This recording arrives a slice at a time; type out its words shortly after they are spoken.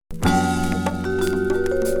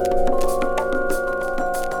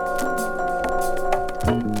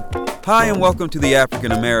Hi and welcome to the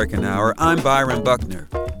African American Hour. I'm Byron Buckner,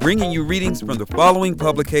 bringing you readings from the following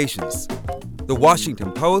publications: The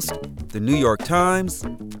Washington Post, The New York Times,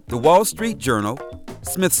 The Wall Street Journal,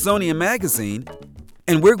 Smithsonian Magazine,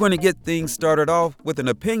 and we're going to get things started off with an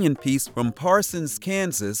opinion piece from Parsons,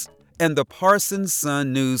 Kansas, and the Parsons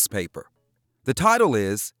Sun newspaper. The title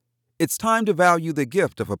is, "It's Time to Value the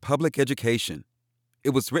Gift of a Public Education." It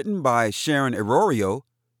was written by Sharon Arroyo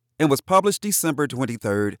and was published December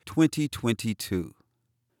 23, 2022.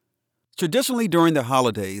 Traditionally during the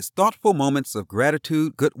holidays, thoughtful moments of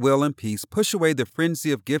gratitude, goodwill, and peace push away the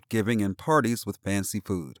frenzy of gift-giving and parties with fancy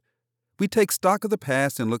food. We take stock of the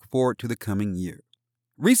past and look forward to the coming year.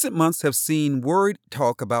 Recent months have seen worried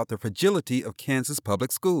talk about the fragility of Kansas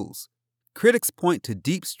public schools. Critics point to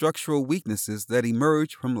deep structural weaknesses that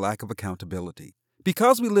emerge from lack of accountability.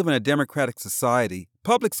 Because we live in a democratic society,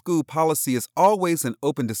 public school policy is always an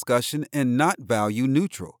open discussion and not value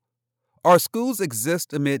neutral. Our schools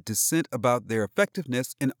exist amid dissent about their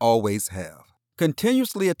effectiveness and always have.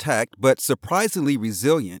 Continuously attacked but surprisingly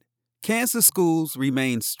resilient, Kansas schools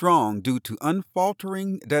remain strong due to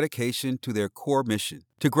unfaltering dedication to their core mission,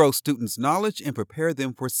 to grow students' knowledge and prepare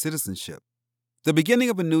them for citizenship. The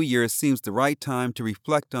beginning of a new year seems the right time to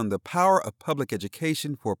reflect on the power of public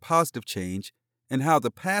education for positive change and how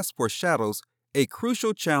the past foreshadows a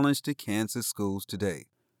crucial challenge to Kansas schools today.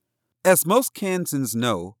 As most Kansans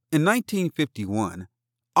know, in 1951,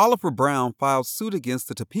 Oliver Brown filed suit against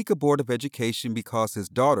the Topeka Board of Education because his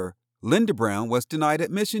daughter, Linda Brown, was denied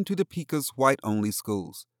admission to Topeka's white-only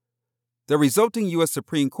schools. The resulting U.S.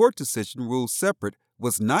 Supreme Court decision ruled separate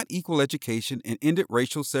was not equal education and ended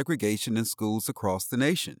racial segregation in schools across the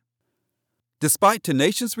nation. Despite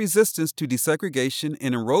tenacious resistance to desegregation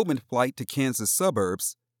and enrollment flight to Kansas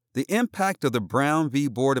suburbs, the impact of the Brown v.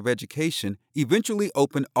 Board of Education eventually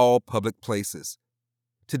opened all public places.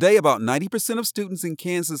 Today, about 90% of students in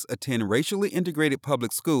Kansas attend racially integrated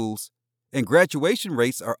public schools, and graduation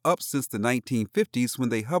rates are up since the 1950s when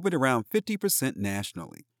they hovered around 50%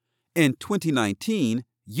 nationally. In 2019,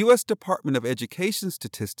 U.S. Department of Education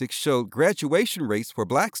statistics showed graduation rates for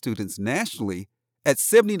Black students nationally at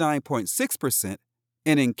 79.6%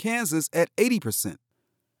 and in Kansas at 80%.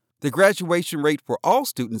 The graduation rate for all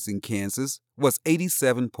students in Kansas was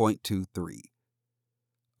 87.23.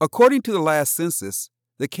 According to the last census,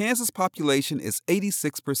 the Kansas population is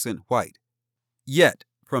 86% white. Yet,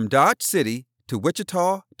 from Dodge City to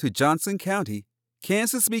Wichita to Johnson County,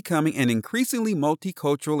 Kansas is becoming an increasingly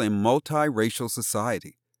multicultural and multiracial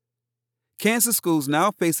society. Kansas schools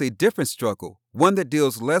now face a different struggle, one that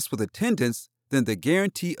deals less with attendance than the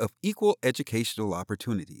guarantee of equal educational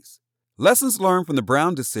opportunities. Lessons learned from the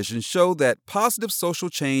Brown decision show that positive social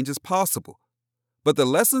change is possible, but the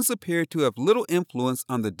lessons appear to have little influence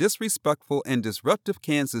on the disrespectful and disruptive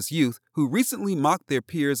Kansas youth who recently mocked their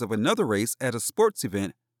peers of another race at a sports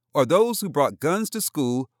event, or those who brought guns to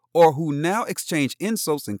school, or who now exchange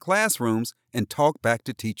insults in classrooms and talk back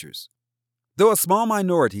to teachers. Though a small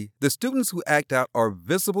minority, the students who act out are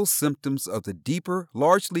visible symptoms of the deeper,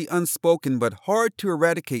 largely unspoken but hard to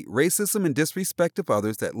eradicate racism and disrespect of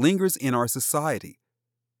others that lingers in our society.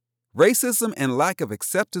 Racism and lack of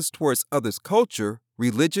acceptance towards others' culture,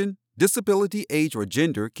 religion, disability, age, or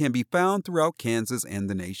gender can be found throughout Kansas and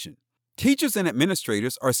the nation. Teachers and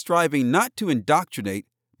administrators are striving not to indoctrinate,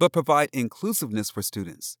 but provide inclusiveness for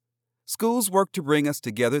students. Schools work to bring us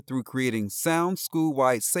together through creating sound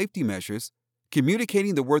school-wide safety measures,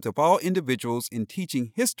 communicating the worth of all individuals, and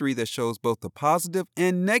teaching history that shows both the positive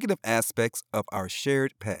and negative aspects of our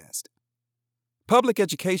shared past. Public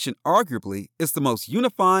education, arguably, is the most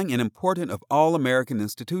unifying and important of all American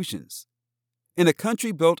institutions. In a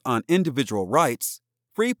country built on individual rights,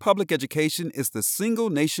 free public education is the single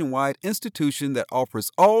nationwide institution that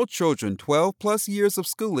offers all children 12-plus years of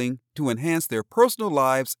schooling to enhance their personal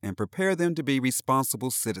lives and prepare them to be responsible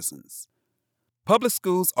citizens. Public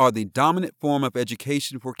schools are the dominant form of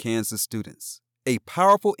education for Kansas students, a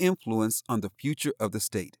powerful influence on the future of the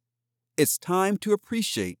state. It's time to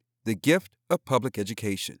appreciate the gift of public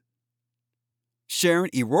education. Sharon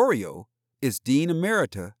Arroyo is Dean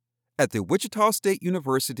Emerita at the Wichita State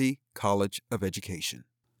University College of Education.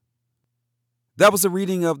 That was a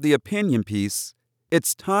reading of the opinion piece,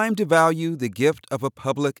 "It's Time to Value the Gift of a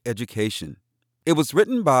Public Education." It was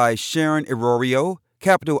written by Sharon Arroyo,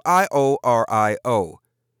 capital I-O-R-I-O.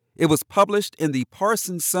 It was published in the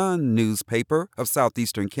Parsons Sun newspaper of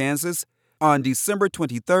southeastern Kansas on December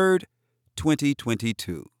 23,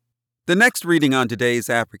 2022. The next reading on today's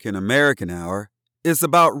African American Hour is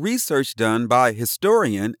about research done by a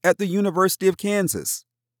historian at the University of Kansas.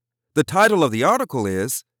 The title of the article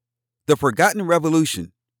is "The Forgotten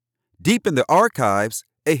Revolution: Deep in the archives,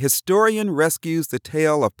 a historian rescues the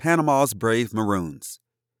tale of Panama's brave Maroons.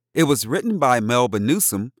 It was written by Melba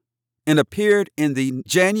Newsom and appeared in the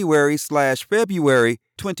January/February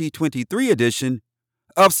 2023 edition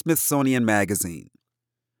of Smithsonian Magazine.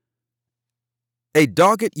 A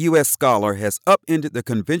dogged U.S. scholar has upended the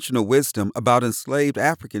conventional wisdom about enslaved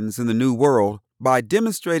Africans in the New World by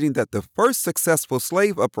demonstrating that the first successful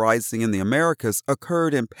slave uprising in the Americas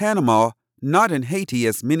occurred in Panama, not in Haiti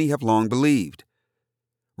as many have long believed.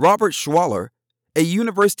 Robert Schwaller, a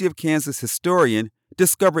University of Kansas historian,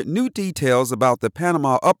 discovered new details about the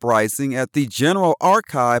Panama uprising at the General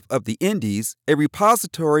Archive of the Indies, a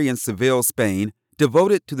repository in Seville, Spain,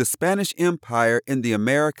 devoted to the Spanish Empire in the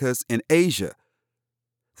Americas and Asia.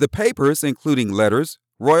 The papers, including letters,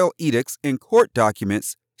 royal edicts, and court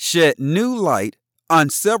documents, shed new light on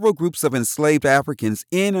several groups of enslaved Africans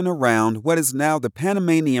in and around what is now the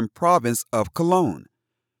Panamanian province of Colón.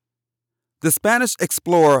 The Spanish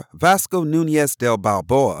explorer Vasco Núñez del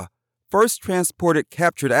Balboa first transported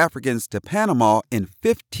captured Africans to Panama in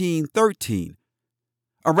 1513.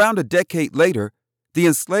 Around a decade later, the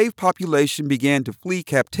enslaved population began to flee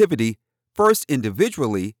captivity, first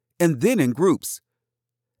individually and then in groups.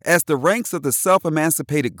 As the ranks of the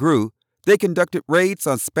self-emancipated grew, they conducted raids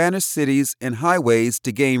on Spanish cities and highways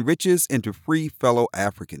to gain riches and to free fellow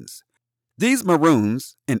Africans. These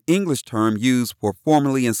Maroons, an English term used for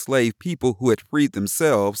formerly enslaved people who had freed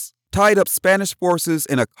themselves, tied up Spanish forces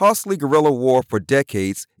in a costly guerrilla war for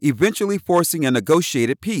decades, eventually forcing a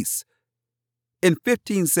negotiated peace. In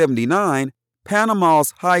 1579,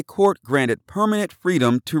 Panama's High Court granted permanent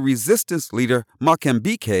freedom to resistance leader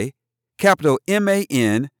Mocambique, capital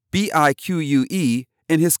Manbique,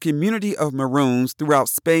 and his community of Maroons throughout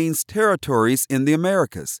Spain's territories in the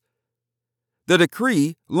Americas. The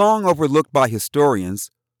decree, long overlooked by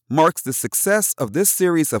historians, marks the success of this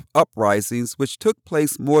series of uprisings which took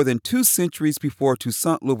place more than 2 centuries before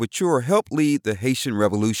Toussaint Louverture helped lead the Haitian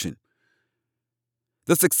Revolution.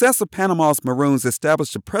 The success of Panama's Maroons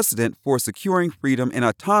established a precedent for securing freedom and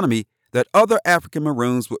autonomy that other African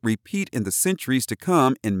Maroons would repeat in the centuries to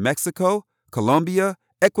come in Mexico, Colombia,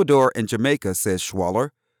 Ecuador, and Jamaica, says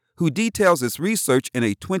Schwaller, who details his research in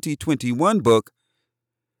a 2021 book,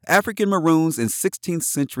 African Maroons in 16th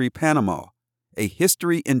Century Panama, A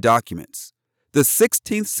History in Documents. The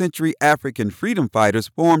 16th century African freedom fighters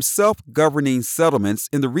formed self-governing settlements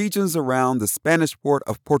in the regions around the Spanish port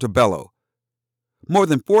of Portobello. More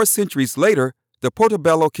than 4 centuries later, the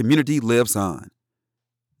Portobello community lives on.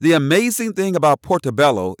 The amazing thing about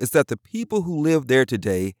Portobello is that the people who live there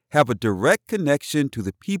today have a direct connection to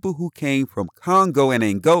the people who came from Congo and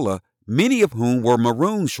Angola, many of whom were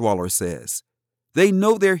Maroons, Schwaller says. They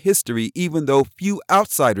know their history even though few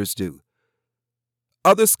outsiders do.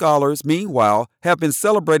 Other scholars, meanwhile, have been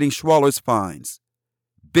celebrating Schwaller's finds.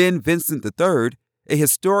 Ben Vincent III, a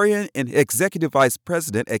historian and executive vice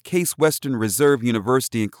president at Case Western Reserve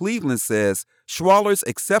University in Cleveland, says Schwaller's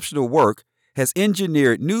exceptional work has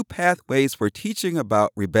engineered new pathways for teaching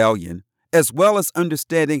about rebellion, as well as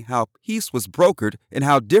understanding how peace was brokered and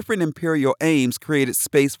how different imperial aims created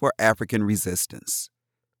space for African resistance.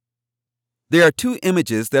 There are 2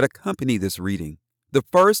 images that accompany this reading. The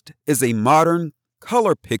first is a modern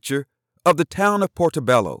color picture of the town of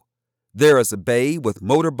Portobello. There is a bay with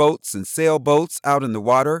motorboats and sailboats out in the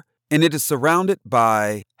water, and it is surrounded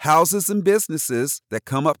by houses and businesses that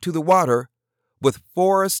come up to the water, with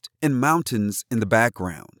forest and mountains in the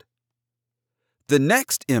background. The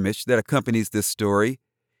next image that accompanies this story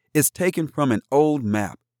is taken from an old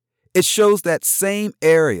map. It shows that same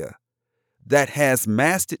area that has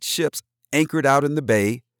masted ships anchored out in the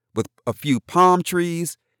bay with a few palm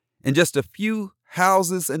trees and just a few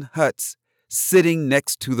houses and huts sitting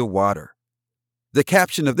next to the water. The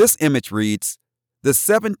caption of this image reads, "The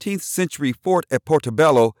 17th century fort at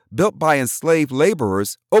Portobello, built by enslaved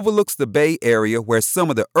laborers, overlooks the bay area where some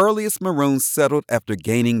of the earliest Maroons settled after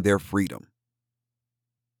gaining their freedom."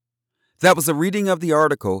 That was a reading of the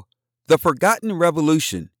article, The Forgotten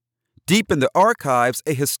Revolution. Deep in the archives,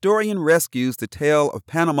 a historian rescues the tale of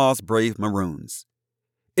Panama's brave Maroons.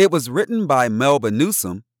 It was written by Melba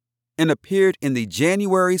Newsom and appeared in the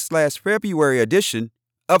January/February edition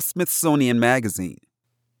of Smithsonian Magazine.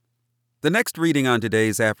 The next reading on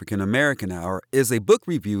today's African American Hour is a book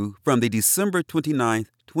review from the December 29,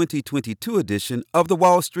 2022 edition of the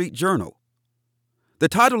Wall Street Journal. The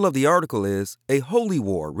title of the article is A Holy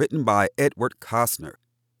War, written by Edward Costner.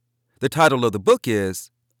 The title of the book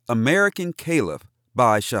is American Caliph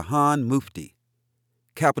by Shahan Mufti,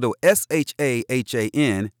 capital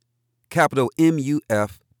Shahan, capital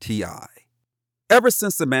Mufti. Ever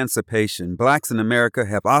since emancipation, blacks in America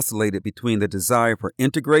have oscillated between the desire for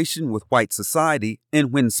integration with white society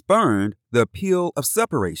and, when spurned, the appeal of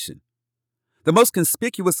separation. The most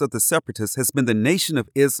conspicuous of the separatists has been the Nation of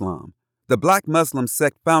Islam, the black Muslim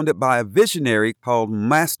sect founded by a visionary called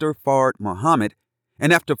Master Fard Muhammad,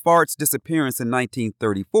 and after Fard's disappearance in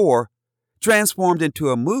 1934, transformed into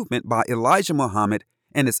a movement by Elijah Muhammad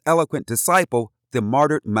and his eloquent disciple, the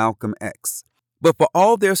martyred Malcolm X. But for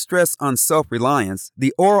all their stress on self-reliance,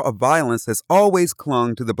 the aura of violence has always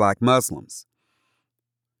clung to the black Muslims.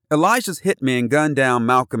 Elijah's hitmen gunned down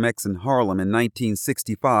Malcolm X in Harlem in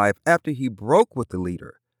 1965 after he broke with the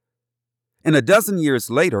leader. And a dozen years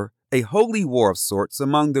later, a holy war of sorts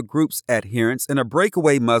among the group's adherents and a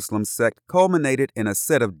breakaway Muslim sect culminated in a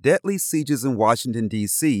set of deadly sieges in Washington,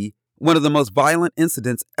 D.C., one of the most violent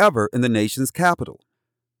incidents ever in the nation's capital.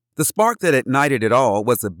 The spark that ignited it all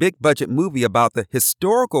was a big-budget movie about the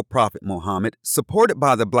historical Prophet Muhammad, supported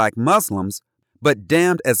by the black Muslims, but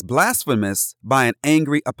damned as blasphemous by an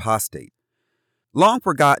angry apostate. Long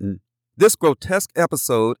forgotten, this grotesque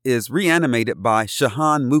episode is reanimated by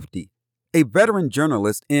Shahan Mufti, a veteran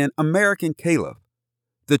journalist and American caliph.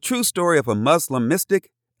 The true story of a Muslim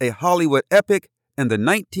mystic, a Hollywood epic, and the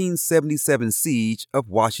 1977 siege of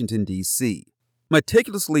Washington, D.C.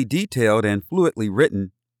 Meticulously detailed and fluidly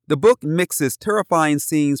written, the book mixes terrifying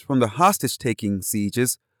scenes from the hostage-taking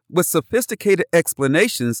sieges with sophisticated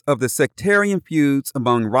explanations of the sectarian feuds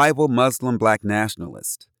among rival Muslim black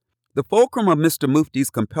nationalists. The fulcrum of Mr. Mufti's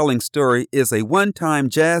compelling story is a one-time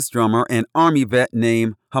jazz drummer and Army vet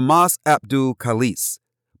named Hamas Abdul Khalis,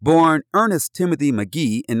 born Ernest Timothy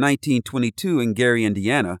McGee in 1922 in Gary,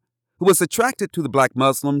 Indiana, who was attracted to the black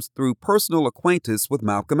Muslims through personal acquaintance with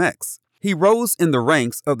Malcolm X. He rose in the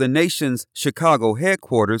ranks of the nation's Chicago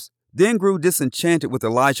headquarters, then grew disenchanted with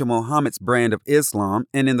Elijah Muhammad's brand of Islam,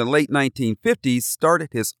 and in the late 1950s started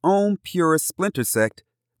his own purist splinter sect,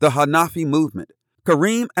 the Hanafi movement.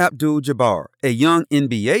 Kareem Abdul-Jabbar, a young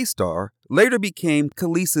NBA star, later became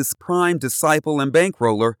Khalis's prime disciple and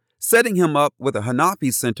bankroller, setting him up with a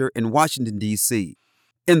Hanafi center in Washington, D.C.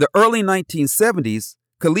 In the early 1970s,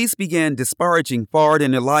 Khalis began disparaging Fard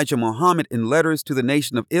and Elijah Muhammad in letters to the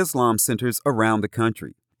Nation of Islam centers around the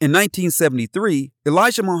country. In 1973,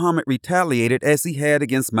 Elijah Muhammad retaliated as he had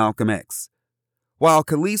against Malcolm X. While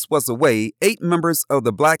Khalis was away, 8 members of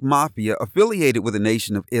the Black Mafia affiliated with the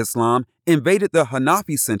Nation of Islam invaded the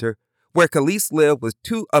Hanafi Center, where Khalis lived with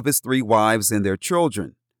 2 of his 3 wives and their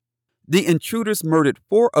children. The intruders murdered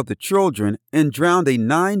 4 of the children and drowned a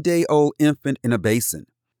 9-day-old infant in a basin.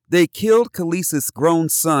 They killed Khalis's grown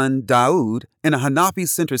son, Daoud, and a Hanafi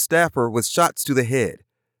Center staffer with shots to the head.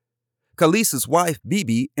 Khalis's wife,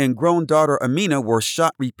 Bibi, and grown daughter, Amina, were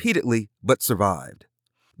shot repeatedly but survived.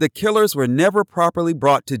 The killers were never properly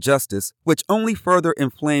brought to justice, which only further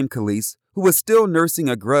inflamed Khalis, who was still nursing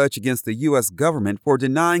a grudge against the U.S. government for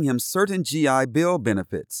denying him certain GI Bill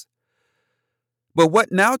benefits. But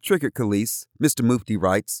what now triggered Khalis, Mr. Mufti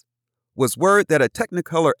writes, was word that a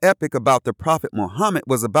Technicolor epic about the Prophet Muhammad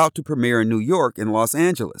was about to premiere in New York and Los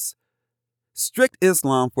Angeles. Strict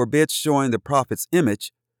Islam forbids showing the Prophet's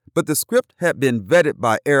image, but the script had been vetted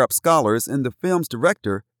by Arab scholars, and the film's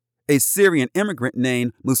director, a Syrian immigrant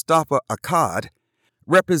named Mustafa Akkad,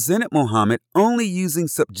 represented Muhammad only using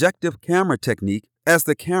subjective camera technique as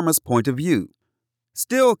the camera's point of view.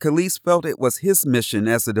 Still, Khalis felt it was his mission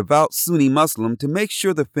as a devout Sunni Muslim to make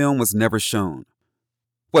sure the film was never shown.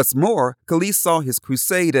 What's more, Khalis saw his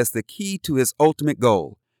crusade as the key to his ultimate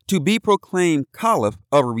goal, to be proclaimed caliph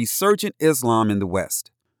of a resurgent Islam in the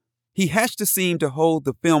West. He hatched a scheme to hold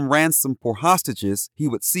the film ransom for hostages he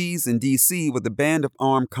would seize in D.C. with a band of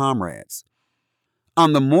armed comrades.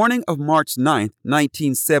 On the morning of March 9,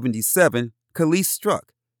 1977, Khalis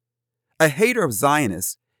struck. A hater of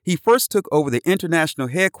Zionists, he first took over the international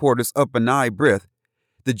headquarters of B'nai B'rith,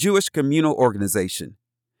 the Jewish communal organization.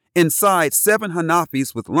 Inside, 7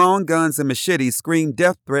 Hanafis with long guns and machetes screamed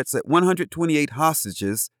death threats at 128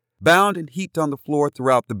 hostages, bound and heaped on the floor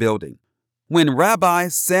throughout the building. When Rabbi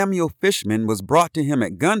Samuel Fishman was brought to him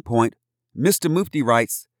at gunpoint, Mr. Mufti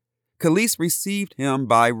writes, Khalis received him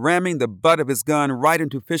by ramming the butt of his gun right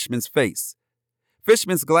into Fishman's face.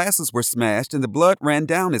 Fishman's glasses were smashed and the blood ran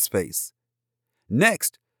down his face.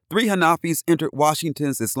 Next, 3 Hanafis entered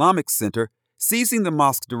Washington's Islamic Center, seizing the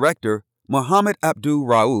mosque's director, Muhammad Abdul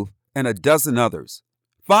Rauf, and a dozen others.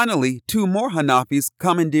 Finally, 2 more Hanafis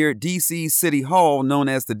commandeered D.C.'s City Hall, known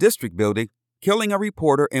as the District Building, killing a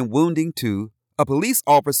reporter and wounding 2, a police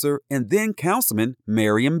officer and then Councilman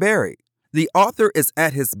Marion Barry. The author is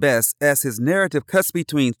at his best as his narrative cuts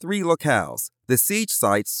between three locales: the siege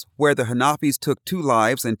sites where the Hanafis took 2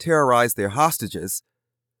 lives and terrorized their hostages,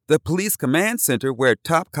 the police command center where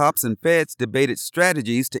top cops and feds debated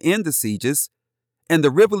strategies to end the sieges, and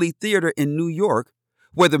the Rivoli Theater in New York,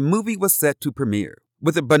 where the movie was set to premiere.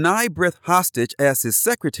 With a B'nai B'rith hostage as his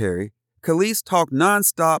secretary, Khalise talked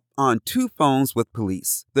nonstop on 2 phones with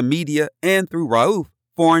police, the media, and through Rauf,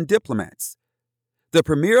 foreign diplomats. The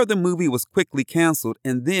premiere of the movie was quickly canceled,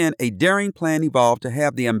 and then a daring plan evolved to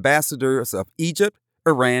have the ambassadors of Egypt,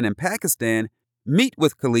 Iran, and Pakistan meet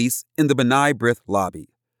with Khalise in the B'nai B'rith lobby.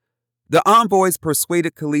 The envoys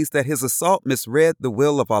persuaded Khalise that his assault misread the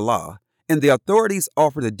will of Allah, and the authorities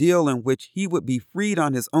offered a deal in which he would be freed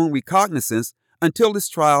on his own recognizance until his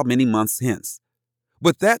trial many months hence.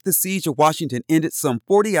 With that, the siege of Washington ended some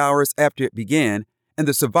 40 hours after it began, and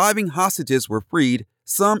the surviving hostages were freed,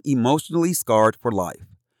 some emotionally scarred for life.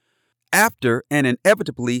 After an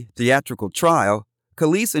inevitably theatrical trial,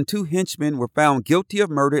 Khalise and 2 henchmen were found guilty of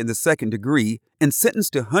murder in the 2nd degree and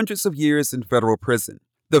sentenced to hundreds of years in federal prison.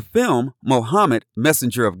 The film, Muhammad,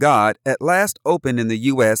 Messenger of God, at last opened in the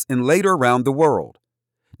U.S. and later around the world.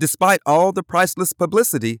 Despite all the priceless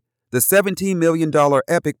publicity, the $17 million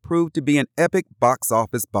epic proved to be an epic box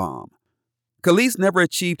office bomb. Khalise never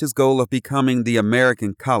achieved his goal of becoming the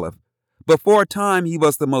American Caliph, but for a time he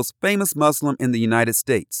was the most famous Muslim in the United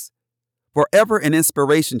States. Forever an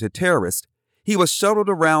inspiration to terrorists, he was shuttled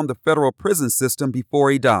around the federal prison system before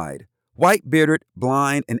he died, white-bearded,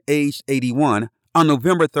 blind, and aged 81, on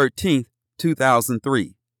November 13,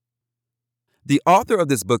 2003. The author of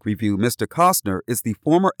this book review, Mr. Costner, is the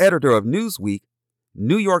former editor of Newsweek,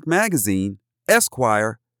 New York Magazine,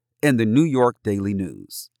 Esquire, and the New York Daily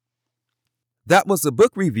News. That was a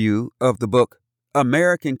book review of the book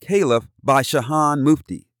American Caliph by Shahan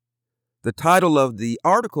Mufti. The title of the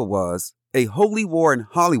article was A Holy War in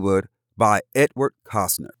Hollywood by Edward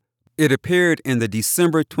Costner. It appeared in the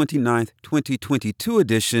December 29, 2022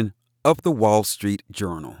 edition of the Wall Street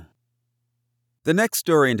Journal. The next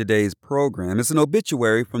story in today's program is an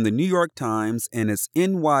obituary from the New York Times and its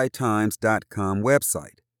nytimes.com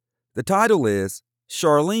website. The title is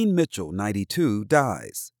Charlene Mitchell, 92,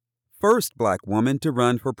 dies. First black woman to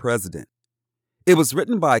run for president. It was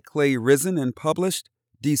written by Clay Risen and published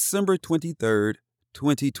December 23,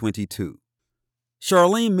 2022.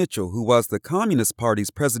 Charlene Mitchell, who was the Communist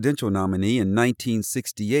Party's presidential nominee in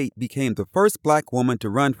 1968, became the first black woman to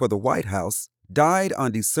run for the White House, died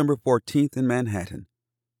on December 14th in Manhattan.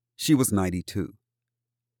 She was 92.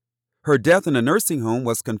 Her death in a nursing home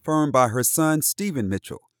was confirmed by her son, Stephen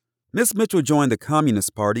Mitchell. Miss Mitchell joined the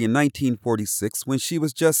Communist Party in 1946 when she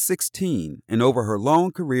was just 16, and over her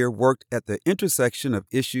long career worked at the intersection of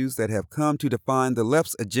issues that have come to define the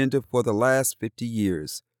left's agenda for the last 50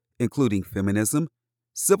 years, including feminism,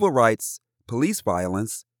 civil rights, police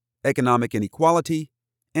violence, economic inequality,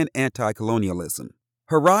 and anti-colonialism.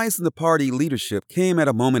 Her rise in the party leadership came at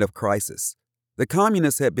a moment of crisis. The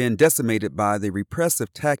communists had been decimated by the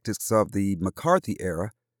repressive tactics of the McCarthy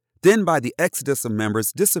era, then by the exodus of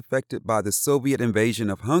members disaffected by the Soviet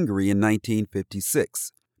invasion of Hungary in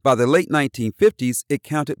 1956. By the late 1950s, it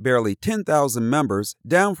counted barely 10,000 members,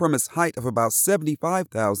 down from its height of about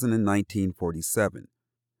 75,000 in 1947.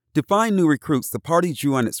 To find new recruits, the party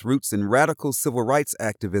drew on its roots in radical civil rights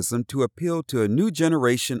activism to appeal to a new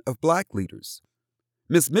generation of black leaders.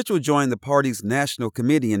 Miss Mitchell joined the party's National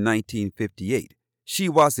Committee in 1958. She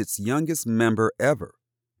was its youngest member ever.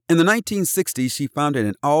 In the 1960s, she founded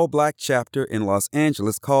an all-black chapter in Los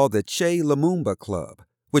Angeles called the Che Lumumba Club,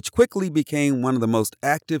 which quickly became one of the most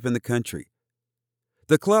active in the country.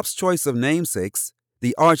 The club's choice of namesakes,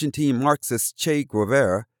 the Argentine Marxist Che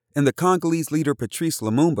Guevara and the Congolese leader Patrice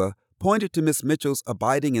Lumumba, pointed to Miss Mitchell's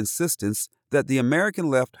abiding insistence that the American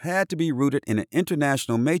left had to be rooted in an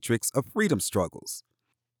international matrix of freedom struggles.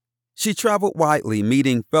 She traveled widely,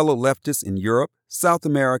 meeting fellow leftists in Europe, South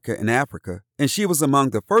America, and Africa, and she was among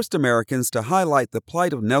the first Americans to highlight the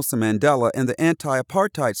plight of Nelson Mandela and the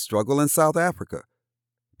anti-apartheid struggle in South Africa.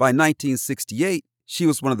 By 1968, she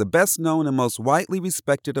was one of the best-known and most widely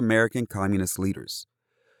respected American communist leaders.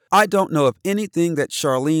 I don't know of anything that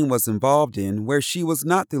Charlene was involved in where she was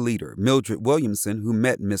not the leader, Mildred Williamson, who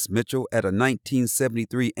met Miss Mitchell at a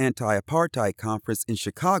 1973 anti-apartheid conference in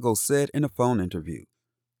Chicago, said in a phone interview.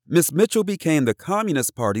 Miss Mitchell became the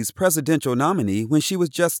Communist Party's presidential nominee when she was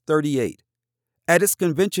just 38. At its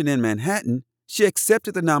convention in Manhattan, she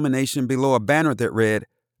accepted the nomination below a banner that read,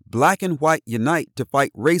 "Black and White Unite to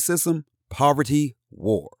Fight Racism, Poverty,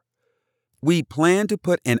 War." "We plan to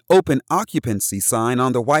put an open occupancy sign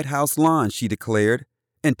on the White House lawn," she declared,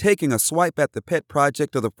 and taking a swipe at the pet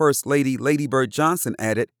project of the First Lady, Lady Bird Johnson,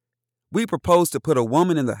 added, "We propose to put a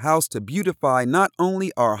woman in the House to beautify not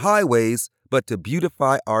only our highways, but to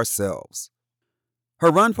beautify ourselves."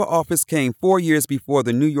 Her run for office came 4 years before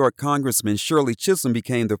the New York Congressman Shirley Chisholm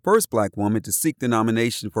became the first black woman to seek the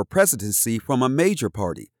nomination for presidency from a major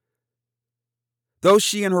party. Though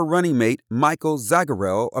she and her running mate, Michael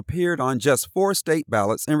Zagarel, appeared on just 4 state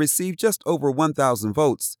ballots and received just over 1,000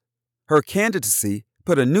 votes, her candidacy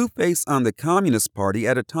put a new face on the Communist Party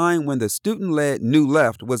at a time when the student-led New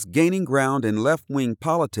Left was gaining ground in left-wing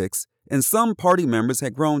politics, and some party members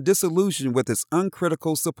had grown disillusioned with its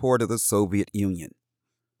uncritical support of the Soviet Union.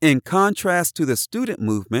 In contrast to the student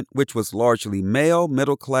movement, which was largely male,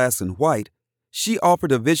 middle class, and white, she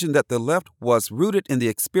offered a vision that the left was rooted in the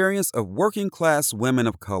experience of working-class women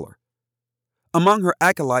of color. Among her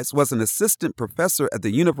acolytes was an assistant professor at the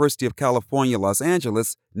University of California, Los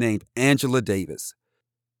Angeles, named Angela Davis.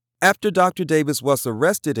 After Dr. Davis was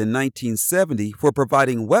arrested in 1970 for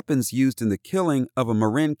providing weapons used in the killing of a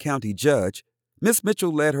Marin County judge, Miss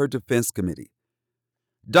Mitchell led her defense committee.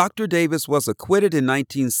 Dr. Davis was acquitted in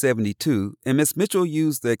 1972, and Miss Mitchell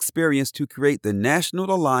used the experience to create the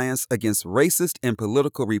National Alliance Against Racist and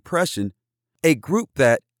Political Repression, a group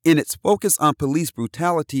that, in its focus on police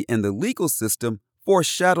brutality and the legal system,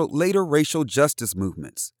 foreshadowed later racial justice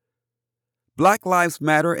movements. Black Lives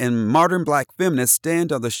Matter and modern black feminists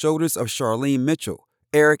stand on the shoulders of Charlene Mitchell,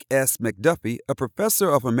 Eric S. McDuffie, a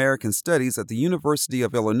professor of American Studies at the University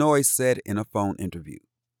of Illinois, said in a phone interview.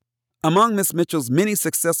 Among Miss Mitchell's many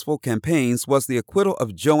successful campaigns was the acquittal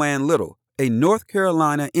of Joanne Little, a North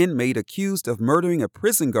Carolina inmate accused of murdering a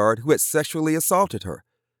prison guard who had sexually assaulted her.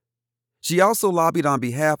 She also lobbied on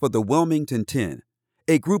behalf of the Wilmington 10,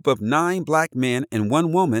 a group of 9 black men and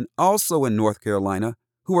 1 woman, also in North Carolina,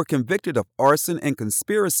 who were convicted of arson and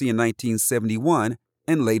conspiracy in 1971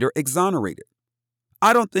 and later exonerated.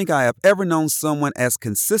 I don't think I have ever known someone as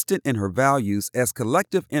consistent in her values, as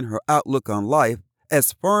collective in her outlook on life,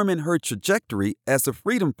 as firm in her trajectory as a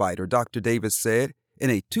freedom fighter, Dr. Davis said in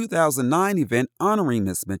a 2009 event honoring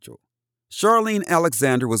Miss Mitchell. Charlene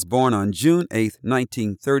Alexander was born on June 8,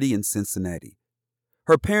 1930 in Cincinnati.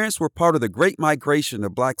 Her parents were part of the Great Migration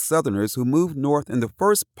of black Southerners who moved north in the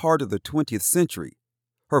first part of the 20th century.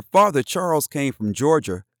 Her father, Charles, came from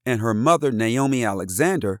Georgia, and her mother, Naomi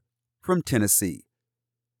Alexander, from Tennessee.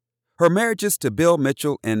 Her marriages to Bill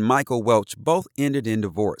Mitchell and Michael Welch both ended in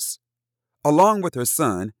divorce. Along with her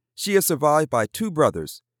son, she is survived by 2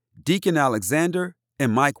 brothers, Deacon Alexander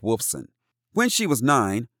and Mike Wolfson. When she was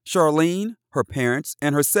 9, Charlene, her parents,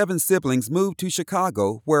 and her 7 siblings moved to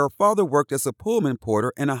Chicago, where her father worked as a Pullman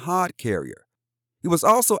porter and a hod carrier. He was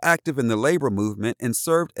also active in the labor movement and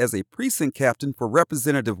served as a precinct captain for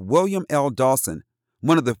Representative William L. Dawson,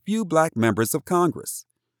 one of the few black members of Congress.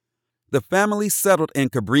 The family settled in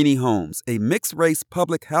Cabrini Homes, a mixed-race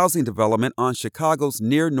public housing development on Chicago's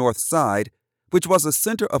near North Side, which was a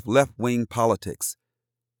center of left-wing politics.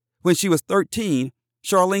 When she was 13,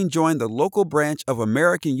 Charlene joined the local branch of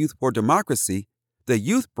American Youth for Democracy, the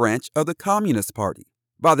youth branch of the Communist Party.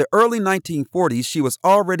 By the early 1940s, she was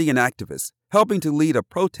already an activist, helping to lead a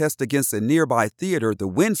protest against a nearby theater, the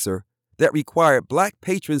Windsor, that required black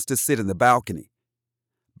patrons to sit in the balcony.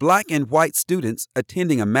 Black and white students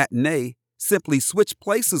attending a matinee simply switched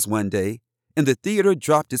places one day, and the theater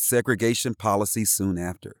dropped its segregation policy soon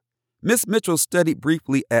after. Miss Mitchell studied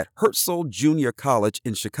briefly at Herzl Junior College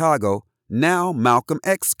in Chicago, now Malcolm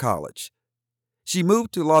X College. She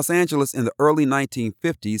moved to Los Angeles in the early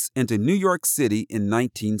 1950s and to New York City in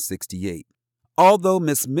 1968. Although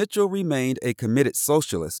Miss Mitchell remained a committed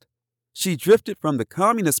socialist, she drifted from the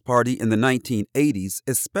Communist Party in the 1980s,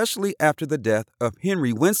 especially after the death of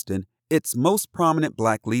Henry Winston, its most prominent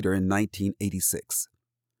black leader, in 1986.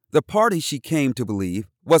 The party, she came to believe,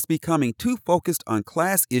 was becoming too focused on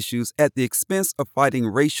class issues at the expense of fighting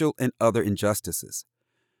racial and other injustices.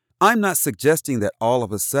 I'm not suggesting that all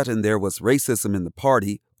of a sudden there was racism in the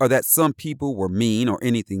party or that some people were mean or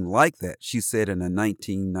anything like that, she said in a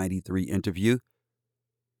 1993 interview.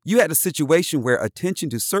 You had a situation where attention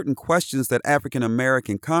to certain questions that African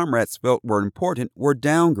American comrades felt were important were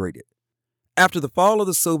downgraded. After the fall of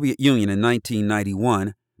the Soviet Union in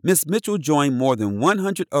 1991, Miss Mitchell joined more than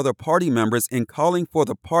 100 other party members in calling for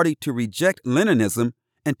the party to reject Leninism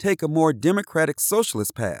and take a more democratic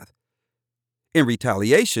socialist path. In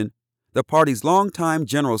retaliation, the party's longtime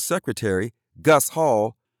General Secretary, Gus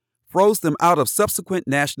Hall, froze them out of subsequent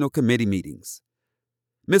National Committee meetings.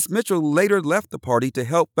 Miss Mitchell later left the party to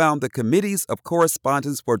help found the Committees of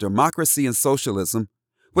Correspondence for Democracy and Socialism,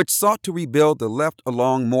 which sought to rebuild the left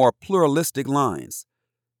along more pluralistic lines.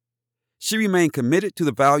 She remained committed to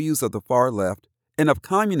the values of the far left and of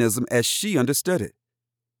communism as she understood it.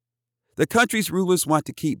 The country's rulers want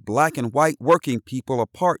to keep black and white working people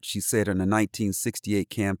apart, she said in a 1968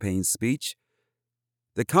 campaign speech.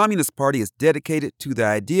 The Communist Party is dedicated to the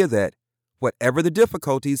idea that, whatever the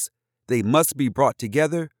difficulties, they must be brought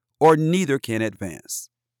together or neither can advance.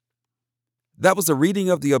 That was a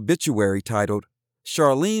reading of the obituary titled,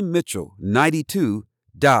 Charlene Mitchell, 92,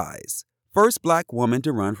 Dies, First Black Woman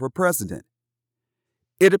to Run for President.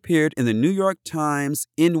 It appeared in the New York Times,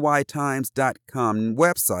 nytimes.com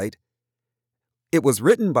website. It was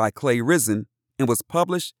written by Clay Risen and was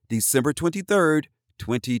published December 23,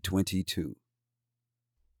 2022.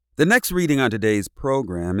 The next reading on today's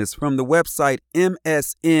program is from the website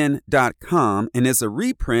msn.com and is a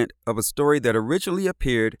reprint of a story that originally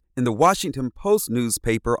appeared in the Washington Post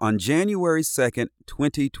newspaper on January 2,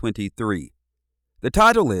 2023. The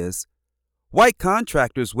title is, White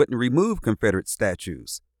Contractors Wouldn't Remove Confederate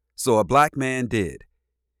Statues, So a Black Man Did.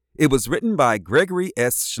 It was written by Gregory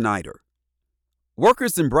S. Schneider.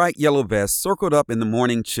 Workers in bright yellow vests circled up in the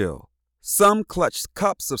morning chill. Some clutched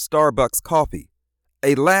cups of Starbucks coffee,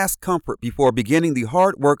 a last comfort before beginning the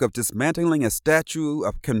hard work of dismantling a statue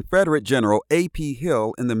of Confederate General A.P.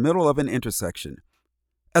 Hill in the middle of an intersection.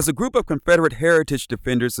 As a group of Confederate heritage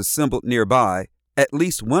defenders assembled nearby, at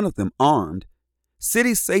least one of them armed,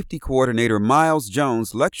 City Safety Coordinator Miles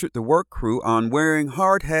Jones lectured the work crew on wearing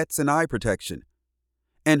hard hats and eye protection.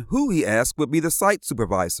 And who, he asked, would be the site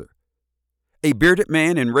supervisor? A bearded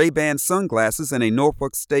man in Ray-Ban sunglasses and a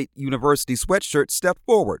Norfolk State University sweatshirt stepped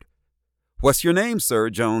forward. "What's your name,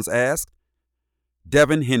 sir?" Jones asked.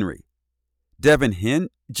 "Devin Henry." "Devin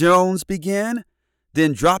Jones began,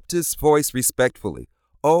 then dropped his voice respectfully.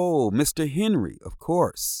 "Oh, Mr. Henry, of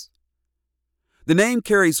course." The name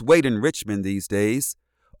carries weight in Richmond these days.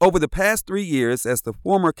 Over the past 3 years, as the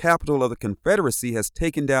former capital of the Confederacy has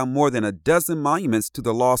taken down more than a dozen monuments to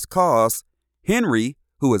the lost cause, Henry,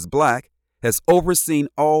 who is black, has overseen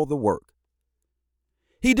all the work.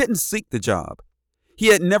 He didn't seek the job. He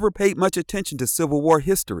had never paid much attention to Civil War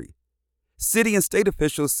history. City and state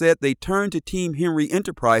officials said they turned to Team Henry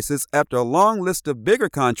Enterprises after a long list of bigger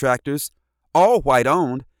contractors, all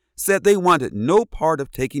white-owned, said they wanted no part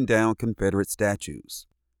of taking down Confederate statues.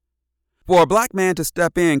 For a black man to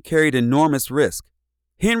step in carried enormous risk.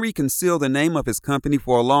 Henry concealed the name of his company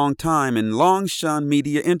for a long time and long shunned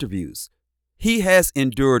media interviews. He has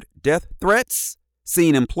endured death threats,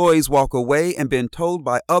 seen employees walk away, and been told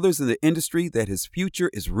by others in the industry that his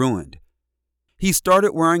future is ruined. He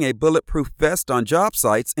started wearing a bulletproof vest on job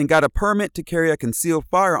sites and got a permit to carry a concealed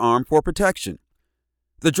firearm for protection.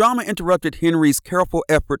 The drama interrupted Henry's careful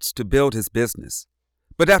efforts to build his business.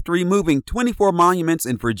 But after removing 24 monuments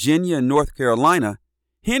in Virginia and North Carolina,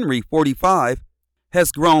 Henry, 45,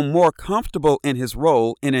 has grown more comfortable in his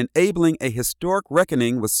role in enabling a historic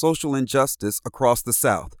reckoning with social injustice across the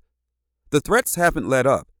South. The threats haven't let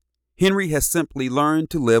up. Henry has simply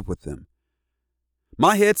learned to live with them.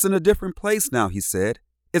 "My head's in a different place now," he said.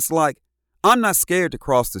 "It's like, I'm not scared to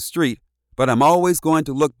cross the street, but I'm always going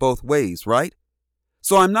to look both ways, right?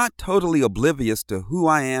 So I'm not totally oblivious to who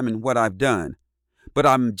I am and what I've done, but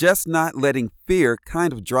I'm just not letting fear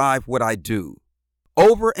kind of drive what I do."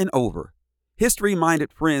 Over and over,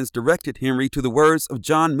 history-minded friends directed Henry to the words of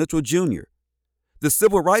John Mitchell, Jr., the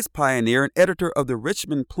civil rights pioneer and editor of the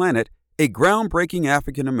Richmond Planet, a groundbreaking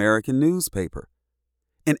African-American newspaper.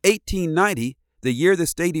 In 1890, the year the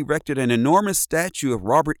state erected an enormous statue of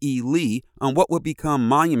Robert E. Lee on what would become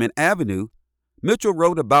Monument Avenue, Mitchell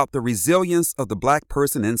wrote about the resilience of the black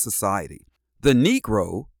person in society. "The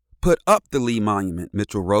Negro put up the Lee Monument,"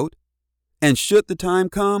 Mitchell wrote, "and should the time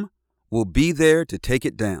come, will be there to take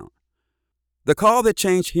it down." The call that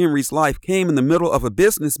changed Henry's life came in the middle of a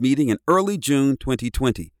business meeting in early June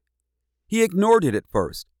 2020. He ignored it at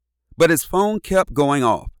first, but his phone kept going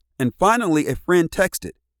off, and finally a friend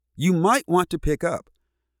texted, "You might want to pick up."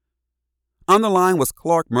 On the line was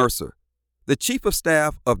Clark Mercer, the chief of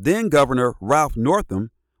staff of then-Governor Ralph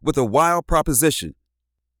Northam, with a wild proposition.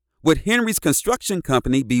 Would Henry's construction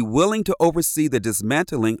company be willing to oversee the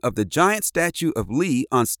dismantling of the giant statue of Lee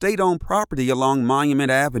on state-owned property along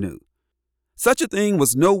Monument Avenue? Such a thing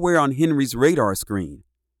was nowhere on Henry's radar screen.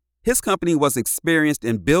 His company was experienced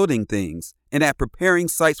in building things and at preparing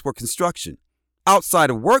sites for construction.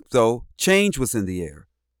 Outside of work, though, change was in the air.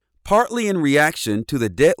 Partly in reaction to the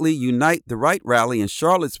deadly Unite the Right rally in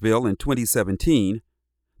Charlottesville in 2017,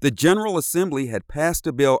 the General Assembly had passed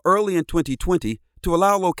a bill early in 2020 to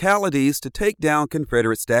allow localities to take down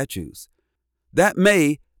Confederate statues. That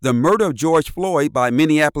May, the murder of George Floyd by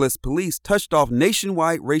Minneapolis police touched off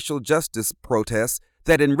nationwide racial justice protests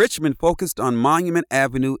that in Richmond focused on Monument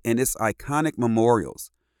Avenue and its iconic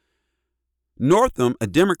memorials. Northam, a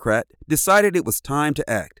Democrat, decided it was time to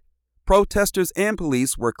act. Protesters and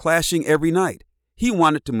police were clashing every night. He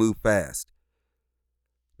wanted to move fast.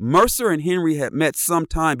 Mercer and Henry had met some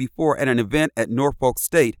time before at an event at Norfolk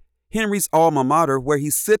State, Henry's alma mater, where he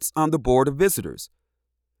sits on the board of visitors.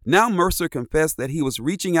 Now Mercer confessed that he was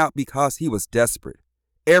reaching out because he was desperate.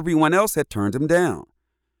 Everyone else had turned him down.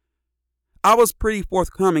 "I was pretty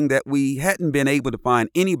forthcoming that we hadn't been able to find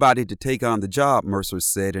anybody to take on the job," Mercer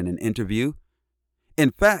said in an interview.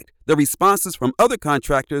 In fact, the responses from other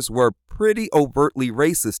contractors were pretty overtly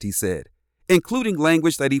racist, he said, including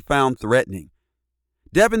language that he found threatening.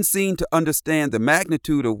 Devin seemed to understand the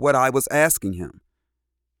magnitude of what I was asking him.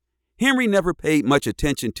 Henry never paid much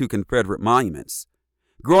attention to Confederate monuments.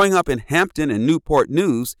 Growing up in Hampton and Newport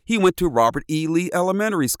News, he went to Robert E. Lee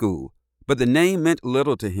Elementary School, but the name meant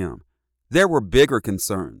little to him. There were bigger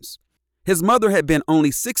concerns. His mother had been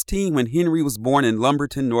only 16 when Henry was born in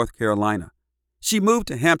Lumberton, North Carolina. She moved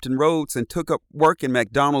to Hampton Roads and took up work in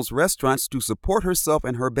McDonald's restaurants to support herself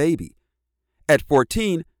and her baby. At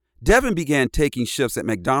 14, Devin began taking shifts at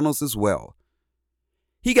McDonald's as well.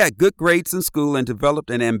 He got good grades in school and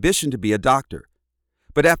developed an ambition to be a doctor.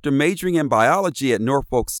 But after majoring in biology at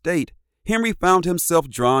Norfolk State, Henry found himself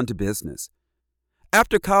drawn to business.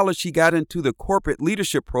 After college, he got into the corporate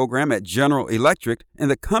leadership program at General Electric, and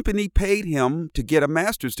the company paid him to get a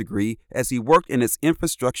master's degree as he worked in its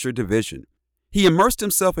infrastructure division. He immersed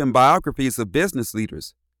himself in biographies of business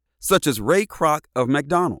leaders, such as Ray Kroc of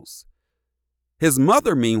McDonald's. His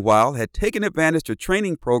mother, meanwhile, had taken advantage of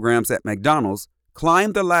training programs at McDonald's,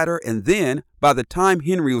 climbed the ladder, and then, by the time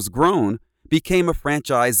Henry was grown, became a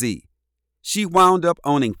franchisee. She wound up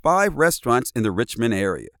owning 5 restaurants in the Richmond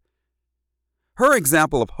area. Her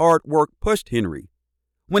example of hard work pushed Henry.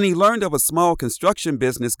 When he learned of a small construction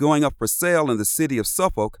business going up for sale in the city of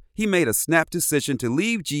Suffolk, he made a snap decision to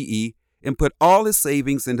leave GE and put all his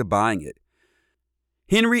savings into buying it.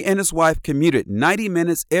 Henry and his wife commuted 90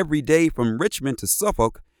 minutes every day from Richmond to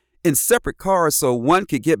Suffolk in separate cars so one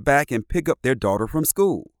could get back and pick up their daughter from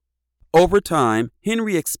school. Over time,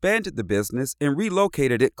 Henry expanded the business and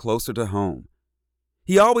relocated it closer to home.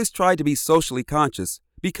 He always tried to be socially conscious,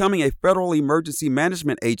 becoming a Federal Emergency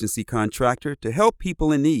Management Agency contractor to help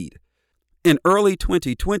people in need. In early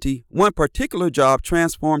 2020, one particular job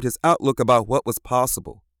transformed his outlook about what was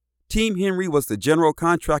possible. Team Henry was the general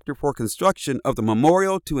contractor for construction of the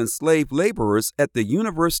memorial to enslaved laborers at the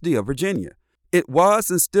University of Virginia. "It was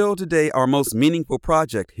and still today our most meaningful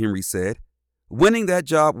project," Henry said. "Winning that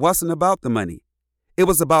job wasn't about the money. It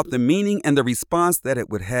was about the meaning and the response that it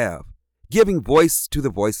would have, giving voice to the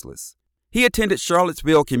voiceless." He attended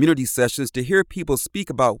Charlottesville community sessions to hear people speak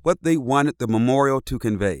about what they wanted the memorial to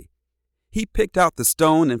convey. He picked out the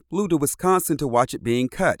stone and flew to Wisconsin to watch it being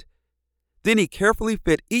cut. Then he carefully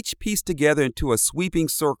fit each piece together into a sweeping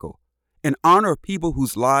circle, in honor of people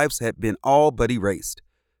whose lives had been all but erased.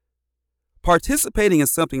 Participating in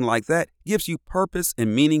something like that gives you purpose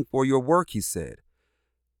and meaning for your work, he said.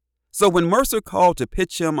 So when Mercer called to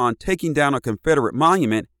pitch him on taking down a Confederate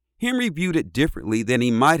monument, Henry viewed it differently than he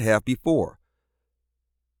might have before.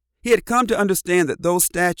 He had come to understand that those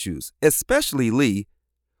statues, especially Lee,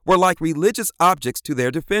 were like religious objects to their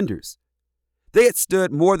defenders. They had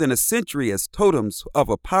stood more than a century as totems of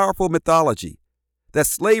a powerful mythology, that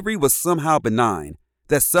slavery was somehow benign,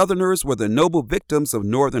 that Southerners were the noble victims of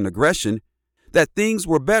Northern aggression, that things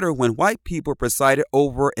were better when white people presided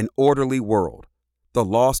over an orderly world, the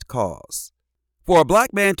lost cause. For a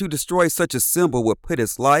black man to destroy such a symbol would put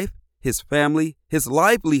his life, his family, his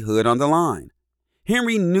livelihood on the line.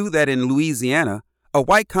 Henry knew that in Louisiana, a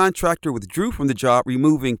white contractor withdrew from the job,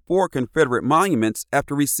 removing 4 Confederate monuments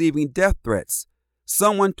after receiving death threats.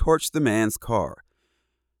 Someone torched the man's car.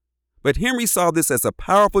 But Henry saw this as a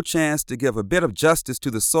powerful chance to give a bit of justice to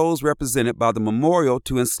the souls represented by the memorial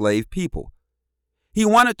to enslaved people. He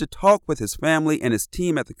wanted to talk with his family and his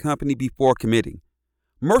team at the company before committing.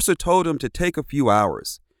 Mercer told him to take a few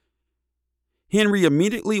hours. Henry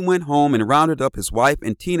immediately went home and rounded up his wife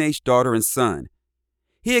and teenage daughter and son.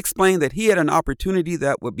 He explained that he had an opportunity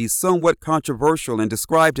that would be somewhat controversial and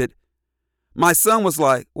described it. "My son was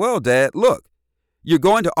like, 'Well, Dad, look, you're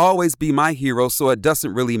going to always be my hero, so it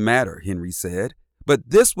doesn't really matter,' Henry said.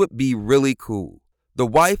 But this would be really cool." The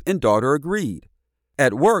wife and daughter agreed.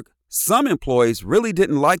 At work, some employees really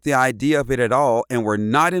didn't like the idea of it at all and were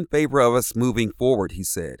not in favor of us moving forward, he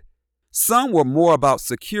said. Some were more about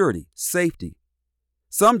security, safety.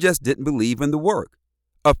 Some just didn't believe in the work.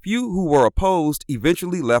 A few who were opposed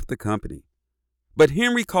eventually left the company. But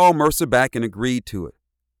Henry called Mercer back and agreed to it.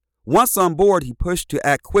 Once on board, he pushed to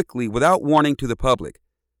act quickly without warning to the public.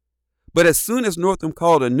 But as soon as Northam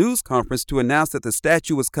called a news conference to announce that the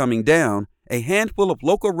statue was coming down, a handful of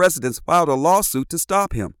local residents filed a lawsuit to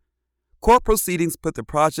stop him. Court proceedings put the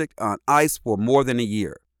project on ice for more than a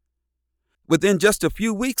year. Within just a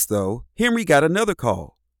few weeks, though, Henry got another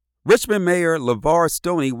call. Richmond Mayor LeVar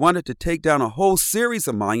Stoney wanted to take down a whole series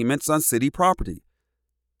of monuments on city property.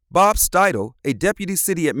 Bob Steidle, a deputy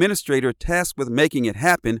city administrator tasked with making it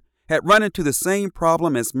happen, had run into the same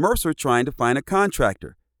problem as Mercer trying to find a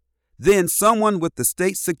contractor. Then someone with the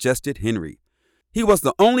state suggested Henry. He was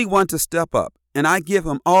the only one to step up, and I give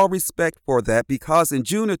him all respect for that because in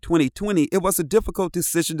June of 2020, it was a difficult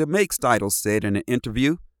decision to make, Steidle said in an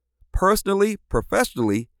interview. Personally,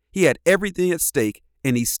 professionally, he had everything at stake,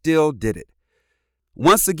 and he still did it.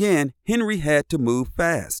 Once again, Henry had to move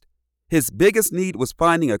fast. His biggest need was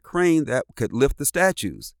finding a crane that could lift the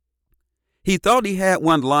statues. He thought he had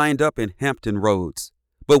one lined up in Hampton Roads,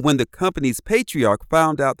 but when the company's patriarch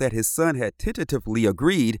found out that his son had tentatively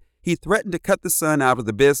agreed, he threatened to cut the son out of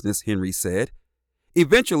the business, Henry said.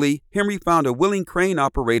 Eventually, Henry found a willing crane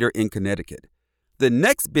operator in Connecticut. The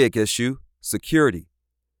next big issue, security.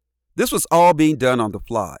 This was all being done on the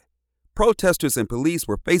fly. Protesters and police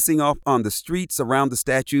were facing off on the streets around the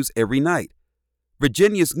statues every night.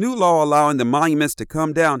 Virginia's new law allowing the monuments to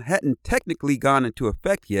come down hadn't technically gone into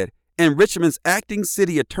effect yet, and Richmond's acting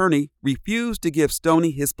city attorney refused to give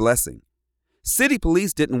Stoney his blessing. City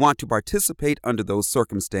police didn't want to participate under those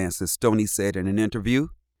circumstances, Stoney said in an interview.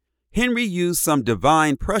 Henry used some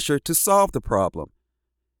divine pressure to solve the problem.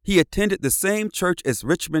 He attended the same church as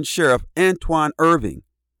Richmond Sheriff Antoine Irving.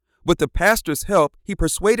 With the pastor's help, he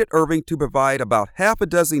persuaded Irving to provide about half a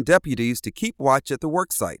dozen deputies to keep watch at the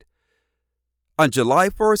worksite. On July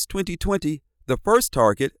 1, 2020, the first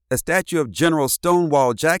target, a statue of General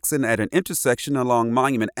Stonewall Jackson at an intersection along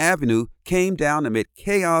Monument Avenue, came down amid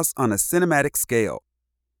chaos on a cinematic scale.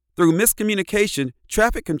 Through miscommunication,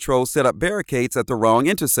 traffic control set up barricades at the wrong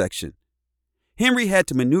intersection. Henry had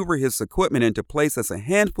to maneuver his equipment into place as a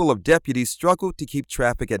handful of deputies struggled to keep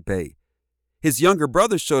traffic at bay. His younger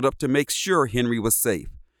brother showed up to make sure Henry was safe.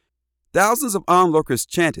 Thousands of onlookers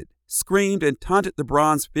chanted, screamed, and taunted the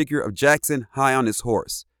bronze figure of Jackson high on his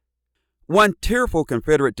horse. One tearful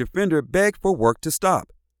Confederate defender begged for work to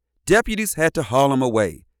stop. Deputies had to haul him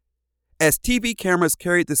away. As TV cameras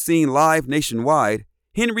carried the scene live nationwide,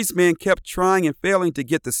 Henry's men kept trying and failing to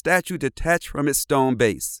get the statue detached from its stone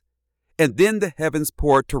base. And then the heavens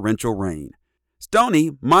poured torrential rain.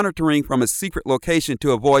 Stoney, monitoring from a secret location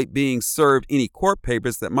to avoid being served any court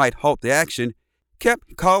papers that might halt the action,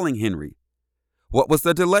 kept calling Henry. What was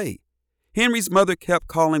the delay? Henry's mother kept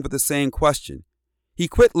calling with the same question. He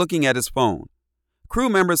quit looking at his phone. Crew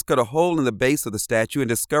members cut a hole in the base of the statue and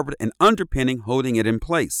discovered an underpinning holding it in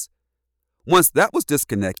place. Once that was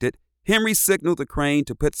disconnected, Henry signaled the crane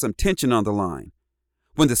to put some tension on the line.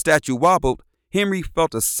 When the statue wobbled, Henry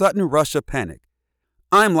felt a sudden rush of panic.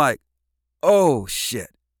 I'm like, oh shit,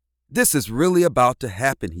 this is really about to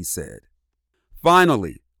happen, he said.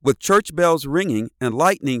 Finally, with church bells ringing and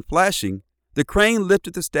lightning flashing, the crane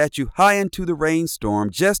lifted the statue high into the rainstorm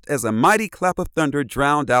just as a mighty clap of thunder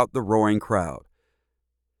drowned out the roaring crowd.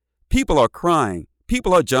 People are crying.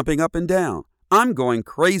 People are jumping up and down. I'm going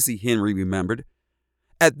crazy, Henry remembered.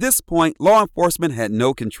 At this point, law enforcement had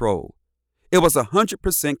no control. It was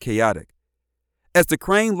 100% chaotic. As the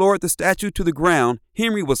crane lowered the statue to the ground,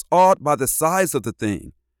 Henry was awed by the size of the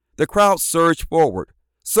thing. The crowd surged forward.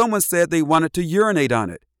 Someone said they wanted to urinate on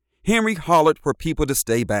it. Henry hollered for people to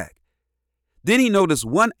stay back. Then he noticed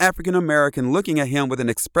one African American looking at him with an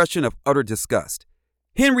expression of utter disgust.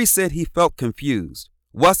 Henry said he felt confused.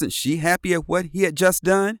 Wasn't she happy at what he had just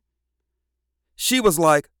done? She was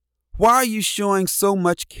like, "Why are you showing so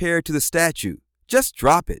much care to the statue? Just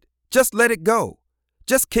drop it. Just let it go.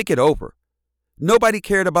 Just kick it over. Nobody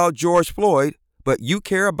cared about George Floyd, but you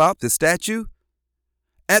care about the statue?"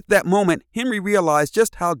 At that moment, Henry realized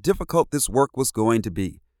just how difficult this work was going to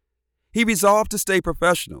be. He resolved to stay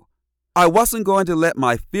professional. I wasn't going to let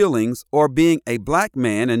my feelings or being a black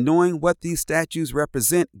man and knowing what these statues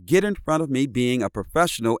represent get in front of me being a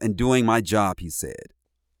professional and doing my job, he said.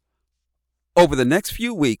 Over the next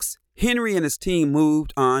few weeks, Henry and his team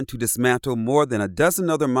moved on to dismantle more than a dozen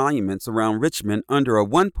other monuments around Richmond under a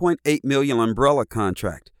 $1.8 million umbrella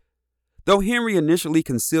contract. Though Henry initially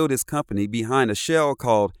concealed his company behind a shell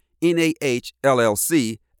called NAH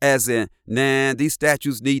LLC, as in, "Nah, these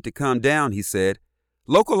statues need to come down," he said,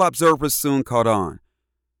 local observers soon caught on.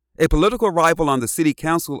 A political rival on the city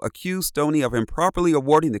council accused Stoney of improperly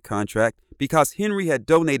awarding the contract because Henry had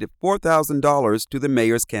donated $4,000 to the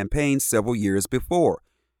mayor's campaign several years before.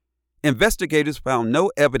 Investigators found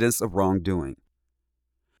no evidence of wrongdoing.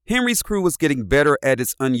 Henry's crew was getting better at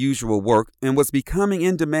its unusual work and was becoming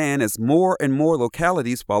in demand as more and more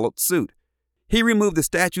localities followed suit. He removed the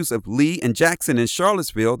statues of Lee and Jackson in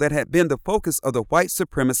Charlottesville that had been the focus of the white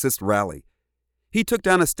supremacist rally. He took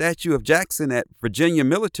down a statue of Jackson at Virginia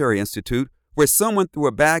Military Institute where someone threw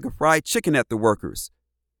a bag of fried chicken at the workers.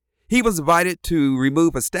 He was invited to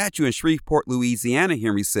remove a statue in Shreveport, Louisiana,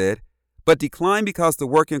 Henry said, but declined because the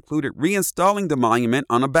work included reinstalling the monument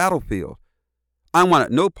on a battlefield. I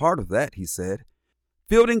wanted no part of that, he said.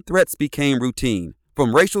 Fielding threats became routine,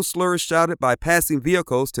 from racial slurs shouted by passing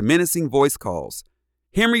vehicles to menacing voice calls.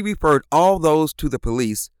 Henry referred all those to the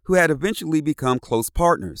police, who had eventually become close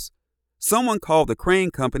partners. Someone called the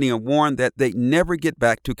crane company and warned that they'd never get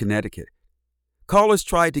back to Connecticut. Callers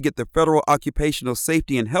tried to get the Federal Occupational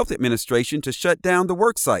Safety and Health Administration to shut down the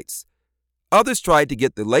work sites. Others tried to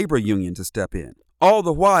get the labor union to step in. All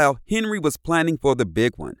the while, Henry was planning for the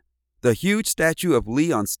big one, the huge statue of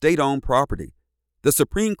Lee on state-owned property. The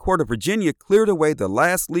Supreme Court of Virginia cleared away the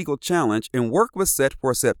last legal challenge and work was set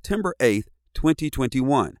for September 8,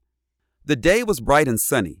 2021. The day was bright and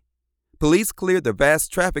sunny. Police cleared the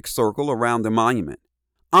vast traffic circle around the monument.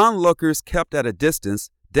 Onlookers kept at a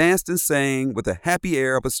distance, danced and sang with the happy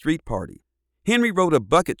air of a street party. Henry rode a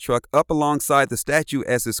bucket truck up alongside the statue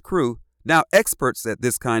as his crew, now experts at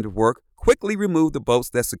this kind of work, quickly removed the boats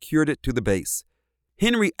that secured it to the base.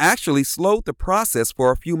 Henry actually slowed the process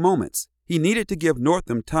for a few moments. He needed to give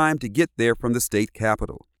Northam time to get there from the state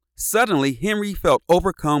capitol. Suddenly, Henry felt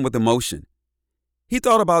overcome with emotion. He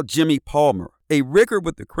thought about Jimmy Palmer, a rigger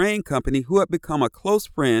with the crane company who had become a close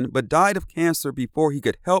friend but died of cancer before he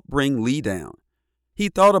could help bring Lee down. He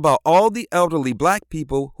thought about all the elderly black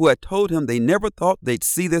people who had told him they never thought they'd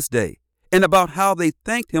see this day, and about how they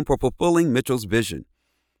thanked him for fulfilling Mitchell's vision.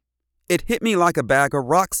 It hit me like a bag of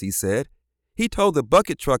rocks, he said. He told the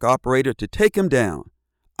bucket truck operator to take him down.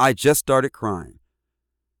 I just started crying.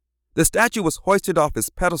 The statue was hoisted off its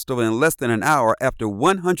pedestal in less than an hour after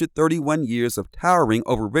 131 years of towering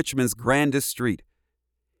over Richmond's grandest street.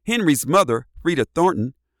 Henry's mother, Frida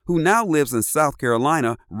Thornton, who now lives in South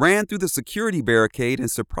Carolina, ran through the security barricade and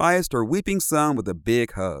surprised her weeping son with a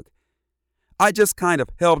big hug. I just kind of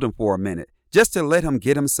held him for a minute, just to let him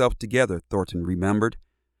get himself together, Thornton remembered.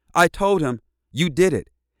 I told him, you did it,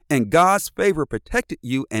 and God's favor protected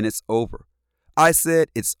you, and it's over. I said,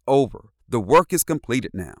 it's over. The work is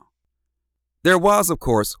completed now. There was, of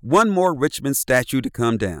course, one more Richmond statue to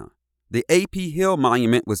come down. The A.P. Hill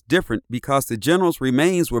monument was different because the general's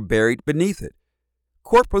remains were buried beneath it.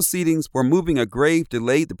 Court proceedings for moving a grave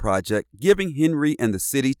delayed the project, giving Henry and the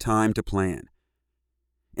city time to plan.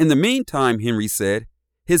 In the meantime, Henry said,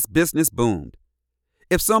 his business boomed.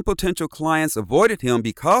 If some potential clients avoided him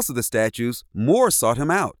because of the statues, more sought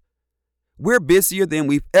him out. We're busier than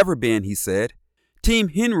we've ever been, he said. Team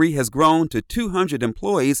Henry has grown to 200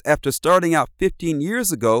 employees after starting out 15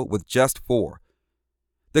 years ago with just 4.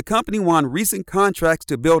 The company won recent contracts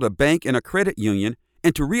to build a bank and a credit union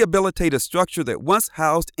and to rehabilitate a structure that once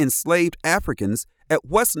housed enslaved Africans at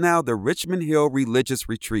what's now the Richmond Hill Religious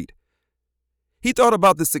Retreat. He thought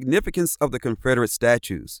about the significance of the Confederate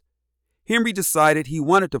statues. Henry decided he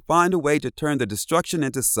wanted to find a way to turn the destruction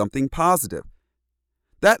into something positive.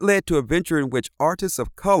 That led to a venture in which artists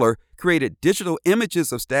of color created digital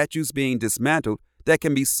images of statues being dismantled that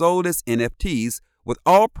can be sold as NFTs, with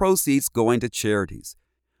all proceeds going to charities.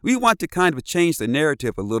 We want to kind of change the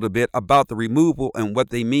narrative a little bit about the removal and what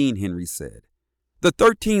they mean, Henry said. The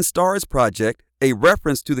 13 Stars Project, a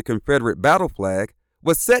reference to the Confederate battle flag,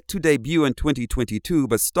 was set to debut in 2022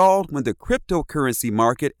 but stalled when the cryptocurrency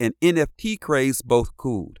market and NFT craze both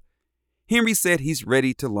cooled. Henry said he's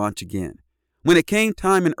ready to launch again. When it came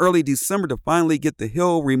time in early December to finally get the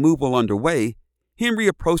Hill removal underway, Henry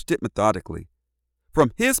approached it methodically.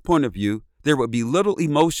 From his point of view, there would be little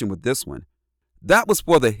emotion with this one. That was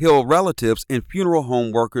for the Hill relatives and funeral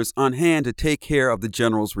home workers on hand to take care of the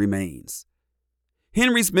general's remains.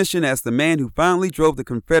 Henry's mission as the man who finally drove the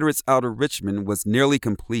Confederates out of Richmond was nearly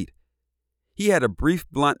complete. He had a brief,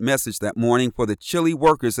 blunt message that morning for the chilly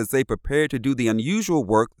workers as they prepared to do the unusual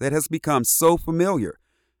work that has become so familiar.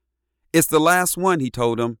 It's the last one, he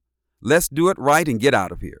told them. Let's do it right and get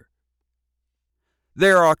out of here.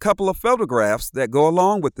 There are a couple of photographs that go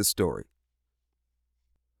along with the story.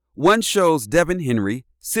 One shows Devin Henry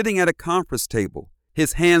sitting at a conference table.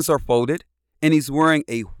 His hands are folded, and he's wearing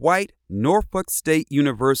a white Norfolk State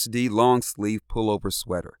University long-sleeve pullover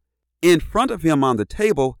sweater. In front of him on the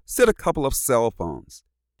table sit a couple of cell phones.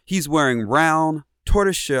 He's wearing round,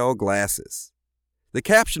 tortoiseshell glasses. The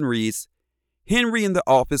caption reads, Henry in the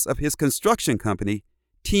office of his construction company,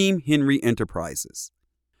 Team Henry Enterprises.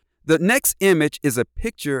 The next image is a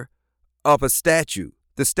picture of a statue.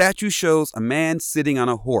 The statue shows a man sitting on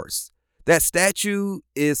a horse. That statue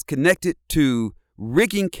is connected to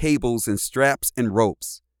rigging cables and straps and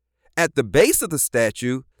ropes. At the base of the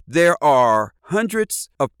statue, there are hundreds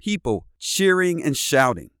of people cheering and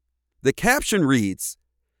shouting. The caption reads,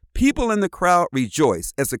 "People in the crowd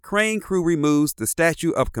rejoice as the crane crew removes the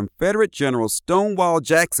statue of Confederate General Stonewall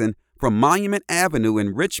Jackson from Monument Avenue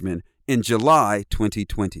in Richmond in July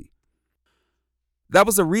 2020. That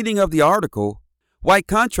was a reading of the article, "White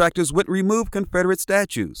Contractors Would Remove Confederate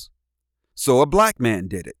Statues." So a black man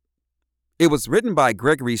did it. It was written by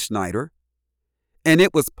Gregory Schneider, and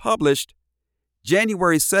it was published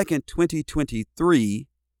January 2nd, 2023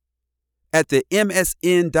 at the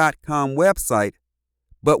MSN.com website,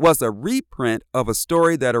 but was a reprint of a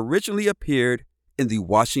story that originally appeared in the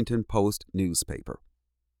Washington Post newspaper.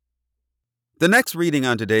 The next reading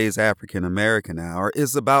on today's African American Hour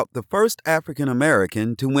is about the first African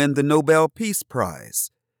American to win the Nobel Peace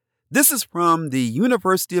Prize. This is from the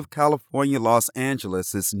University of California, Los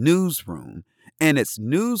Angeles' newsroom and its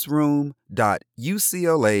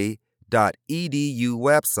newsroom.ucla.edu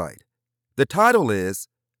website. The title is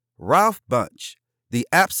Ralph Bunche, the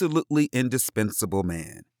Absolutely Indispensable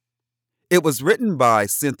Man. It was written by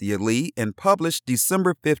Cynthia Lee and published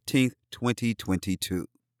December 15, 2022.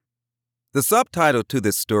 The subtitle to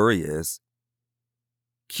this story is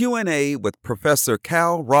Q&A with Professor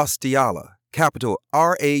Cal Rostiala, capital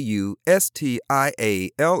Raustiala,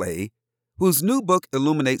 whose new book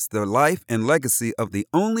illuminates the life and legacy of the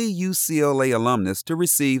only UCLA alumnus to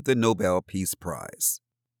receive the Nobel Peace Prize.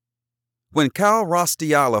 When Cal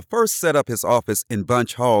Rostiala first set up his office in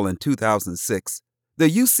Bunche Hall in 2006, the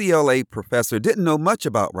UCLA professor didn't know much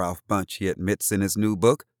about Ralph Bunche, he admits in his new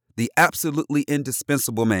book, The Absolutely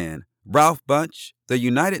Indispensable Man, Ralph Bunche, the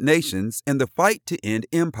United Nations, and the Fight to End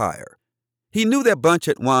Empire. He knew that Bunche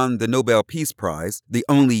had won the Nobel Peace Prize, the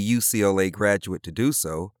only UCLA graduate to do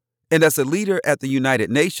so, and as a leader at the United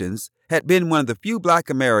Nations, had been one of the few black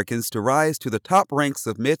Americans to rise to the top ranks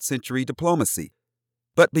of mid-century diplomacy.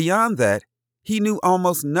 But beyond that, he knew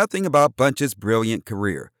almost nothing about Bunche's brilliant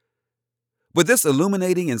career. With this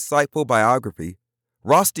illuminating, insightful biography,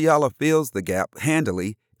 Rostiala fills the gap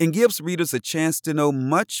handily and gives readers a chance to know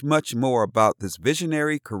much, much more about this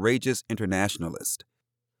visionary, courageous internationalist.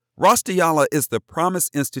 Rostiala is the Promise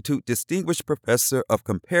Institute Distinguished Professor of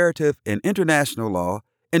Comparative and International Law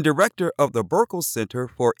and Director of the Burkle Center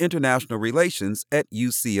for International Relations at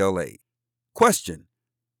UCLA. Question: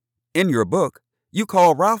 in your book, you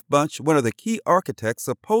call Ralph Bunche one of the key architects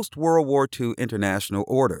of post-World War II international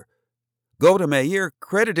order. Golda Meir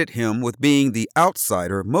credited him with being the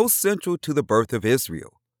outsider most central to the birth of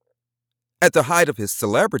Israel. At the height of his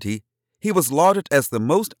celebrity, he was lauded as the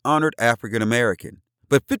most honored African American.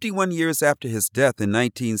 But 51 years after his death in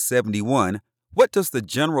 1971, what does the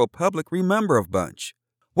general public remember of Bunche?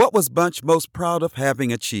 What was Bunche most proud of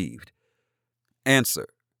having achieved? Answer: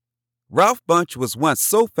 Ralph Bunche was once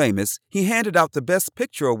so famous, he handed out the Best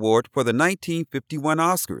Picture Award for the 1951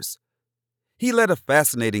 Oscars. He led a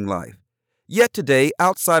fascinating life. Yet today,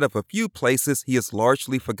 outside of a few places, he is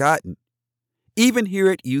largely forgotten. Even here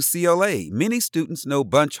at UCLA, many students know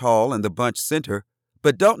Bunche Hall and the Bunche Center,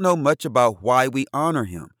 but don't know much about why we honor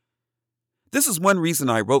him. This is one reason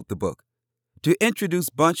I wrote the book, to introduce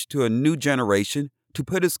Bunche to a new generation, to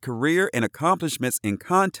put his career and accomplishments in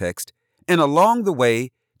context, and along the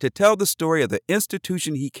way, to tell the story of the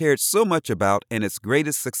institution he cared so much about and its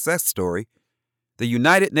greatest success story, the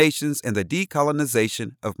United Nations and the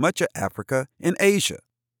decolonization of much of Africa and Asia.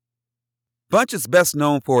 Bunche is best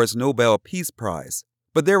known for his Nobel Peace Prize,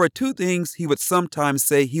 but there were two things he would sometimes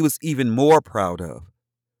say he was even more proud of.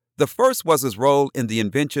 The first was his role in the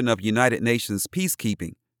invention of United Nations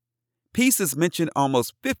peacekeeping. Peace is mentioned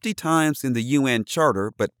almost 50 times in the UN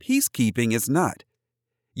Charter, but peacekeeping is not.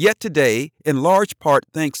 Yet today, in large part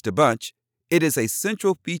thanks to Bunche, it is a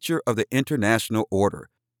central feature of the international order.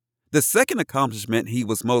 The second accomplishment he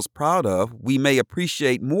was most proud of we may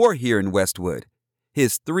appreciate more here in Westwood,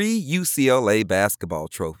 his 3 UCLA basketball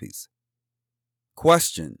trophies.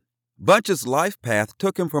 Question: Bunche's life path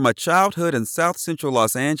took him from a childhood in South Central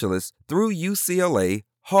Los Angeles through UCLA,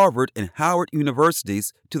 Harvard, and Howard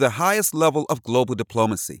universities to the highest level of global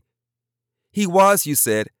diplomacy. He was, you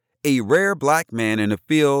said, a rare black man in a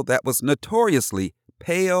field that was notoriously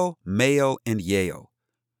pale, male, and Yale.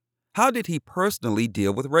 How did he personally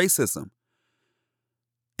deal with racism?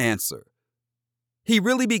 Answer: he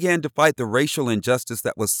really began to fight the racial injustice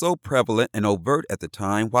that was so prevalent and overt at the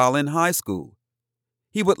time while in high school.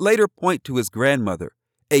 He would later point to his grandmother,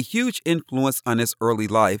 a huge influence on his early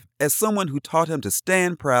life as someone who taught him to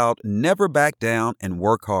stand proud, never back down, and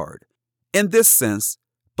work hard. In this sense,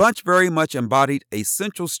 Bunch very much embodied a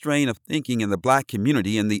central strain of thinking in the black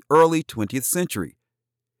community in the early 20th century.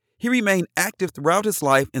 He remained active throughout his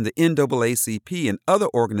life in the NAACP and other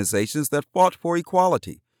organizations that fought for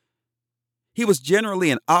equality. He was generally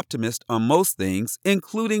an optimist on most things,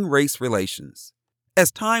 including race relations. As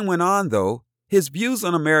time went on, though, his views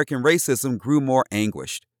on American racism grew more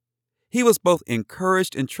anguished. He was both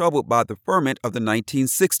encouraged and troubled by the ferment of the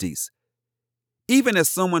 1960s. Even as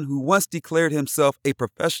someone who once declared himself a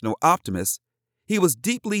professional optimist, he was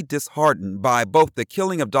deeply disheartened by both the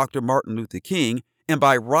killing of Dr. Martin Luther King and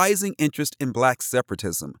by rising interest in black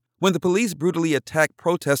separatism. When the police brutally attacked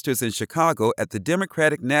protesters in Chicago at the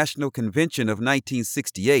Democratic National Convention of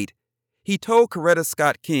 1968, he told Coretta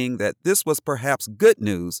Scott King that this was perhaps good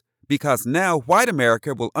news because now white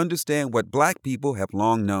America will understand what black people have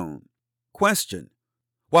long known. Question: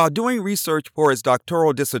 while doing research for his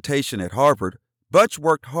doctoral dissertation at Harvard, Bunch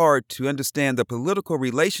worked hard to understand the political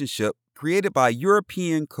relationship created by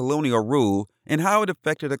European colonial rule and how it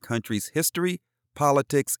affected a country's history,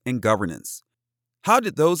 politics, and governance. How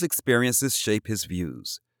did those experiences shape his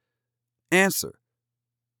views? Answer: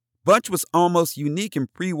 Bunch was almost unique in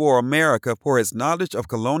pre-war America for his knowledge of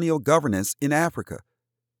colonial governance in Africa.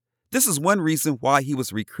 This is one reason why he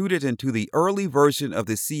was recruited into the early version of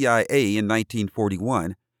the CIA in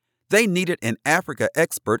 1941. They needed an Africa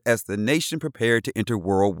expert as the nation prepared to enter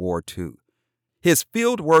World War II. His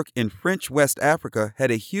field work in French West Africa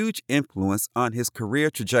had a huge influence on his career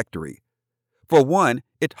trajectory. For one,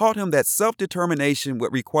 it taught him that self-determination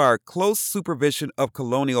would require close supervision of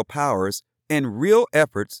colonial powers and real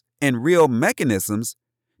efforts and real mechanisms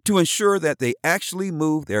to ensure that they actually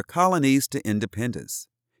moved their colonies to independence.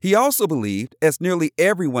 He also believed, as nearly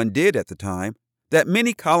everyone did at the time, that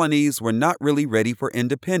many colonies were not really ready for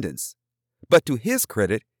independence. But to his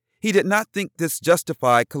credit, he did not think this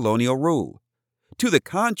justified colonial rule. To the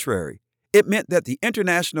contrary, it meant that the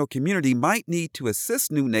international community might need to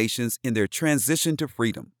assist new nations in their transition to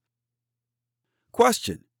freedom.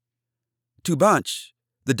 Question: to Bunch,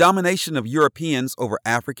 the domination of Europeans over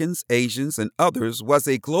Africans, Asians, and others was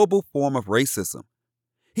a global form of racism.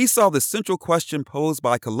 He saw the central question posed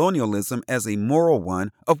by colonialism as a moral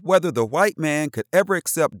one of whether the white man could ever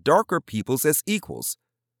accept darker peoples as equals.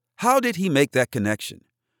 How did he make that connection?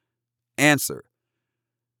 Answer: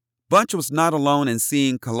 Bunch was not alone in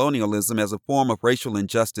seeing colonialism as a form of racial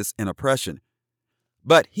injustice and oppression,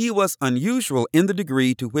 but he was unusual in the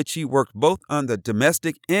degree to which he worked both on the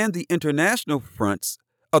domestic and the international fronts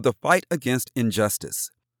of the fight against injustice.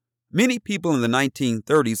 Many people in the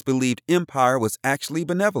 1930s believed empire was actually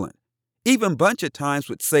benevolent. Even Bunch at times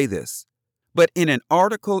would say this. But in an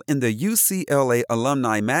article in the UCLA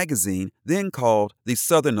alumni magazine, then called The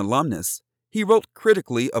Southern Alumnus, he wrote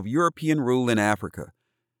critically of European rule in Africa.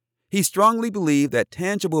 He strongly believed that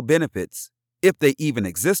tangible benefits, if they even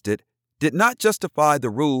existed, did not justify the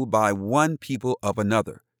rule by one people of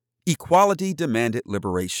another. Equality demanded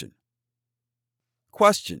liberation.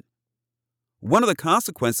 Question: one of the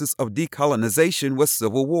consequences of decolonization was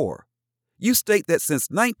civil war. You state that since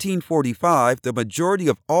 1945, the majority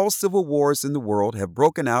of all civil wars in the world have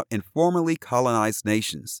broken out in formerly colonized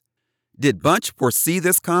nations. Did Bunch foresee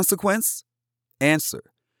this consequence? Answer: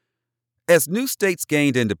 as new states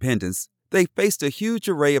gained independence, they faced a huge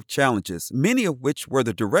array of challenges, many of which were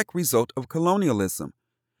the direct result of colonialism.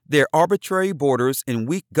 Their arbitrary borders and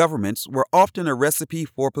weak governments were often a recipe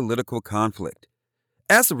for political conflict.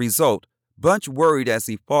 As a result, Bunch worried as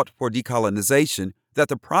he fought for decolonization that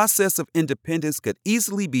the process of independence could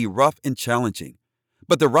easily be rough and challenging.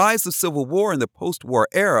 But the rise of civil war in the post-war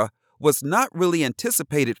era was not really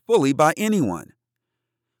anticipated fully by anyone.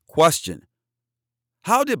 Question: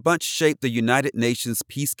 how did Bunch shape the United Nations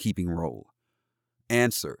peacekeeping role?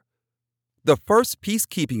 Answer: the first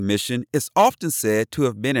peacekeeping mission is often said to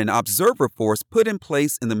have been an observer force put in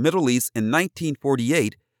place in the Middle East in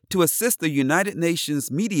 1948 to assist the United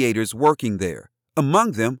Nations mediators working there,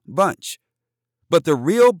 among them Bunch. But the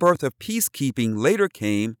real birth of peacekeeping later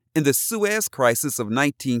came in the Suez Crisis of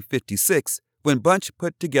 1956, when Bunch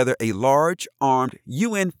put together a large, armed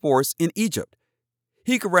UN force in Egypt.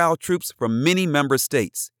 He corralled troops from many member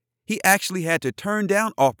states. He actually had to turn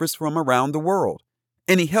down offers from around the world.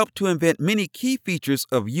 And he helped to invent many key features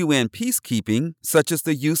of UN peacekeeping, such as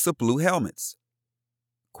the use of blue helmets.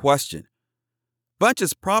 Question: Bunch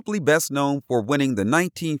is probably best known for winning the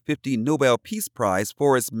 1950 Nobel Peace Prize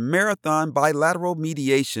for his marathon bilateral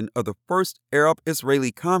mediation of the first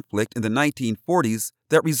Arab-Israeli conflict in the 1940s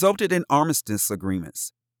that resulted in armistice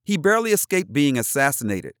agreements. He barely escaped being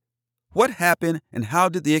assassinated. What happened and how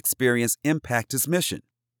did the experience impact his mission?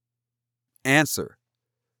 Answer.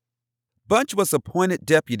 Bunch was appointed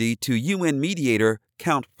deputy to UN mediator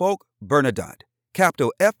Count Folke Bernadotte,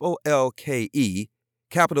 capital Folke,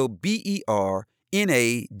 capital Bernadotte,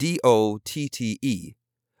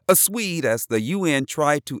 a Swede, as the UN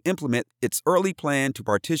tried to implement its early plan to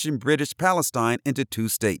partition British Palestine into two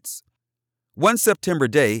states. One September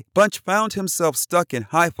day, Bunch found himself stuck in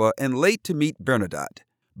Haifa and late to meet Bernadotte.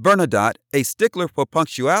 Bernadotte, a stickler for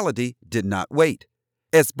punctuality, did not wait.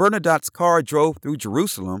 As Bernadotte's car drove through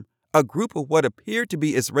Jerusalem, a group of what appeared to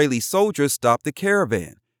be Israeli soldiers stopped the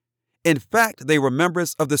caravan. In fact, they were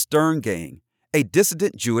members of the Stern Gang, a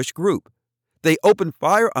dissident Jewish group. They opened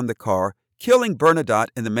fire on the car, killing Bernadotte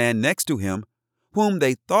and the man next to him, whom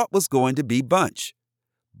they thought was going to be Bunch.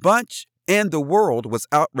 Bunch and the world was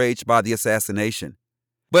outraged by the assassination,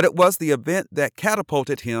 but it was the event that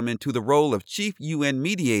catapulted him into the role of chief UN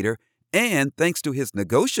mediator and, thanks to his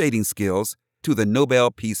negotiating skills, to the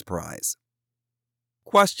Nobel Peace Prize.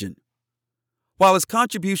 Question. While his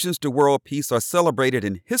contributions to world peace are celebrated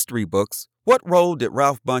in history books, what role did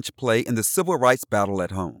Ralph Bunche play in the civil rights battle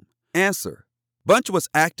at home? Answer. Bunche was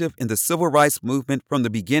active in the civil rights movement from the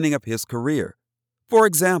beginning of his career. For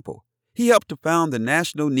example, he helped to found the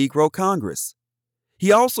National Negro Congress.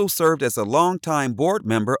 He also served as a longtime board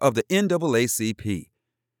member of the NAACP.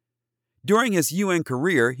 During his UN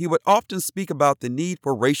career, he would often speak about the need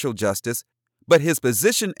for racial justice, but his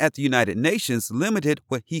position at the United Nations limited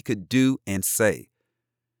what he could do and say.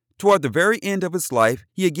 Toward the very end of his life,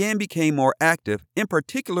 he again became more active, in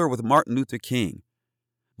particular with Martin Luther King.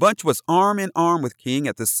 Bunche was arm in arm with King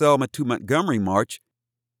at the Selma to Montgomery March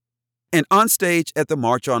and on stage at the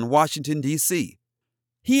March on Washington, D.C.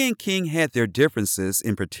 He and King had their differences,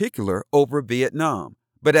 in particular over Vietnam,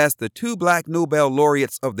 but as the two black Nobel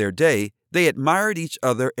laureates of their day, they admired each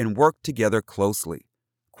other and worked together closely.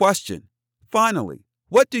 Question. Finally,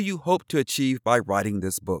 what do you hope to achieve by writing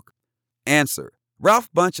this book? Answer. Ralph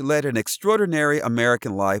Bunche led an extraordinary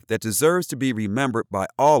American life that deserves to be remembered by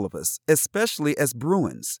all of us, especially as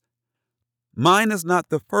Bruins. Mine is not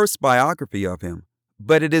the first biography of him,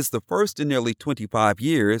 but it is the first in nearly 25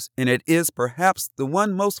 years, and it is perhaps the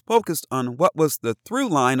one most focused on what was the through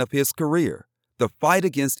line of his career, the fight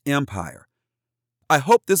against empire. I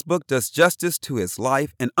hope this book does justice to his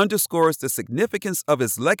life and underscores the significance of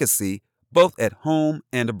his legacy both at home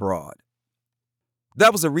and abroad.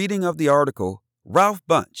 That was a reading of the article, Ralph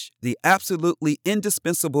Bunche, the Absolutely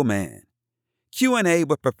Indispensable Man. Q&A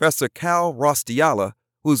with Professor Cal Rostiala,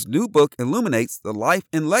 whose new book illuminates the life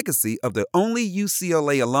and legacy of the only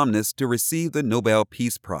UCLA alumnus to receive the Nobel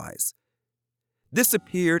Peace Prize. This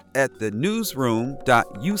appeared at the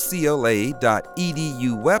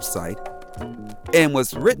newsroom.ucla.edu website and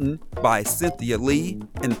was written by Cynthia Lee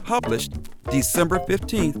and published December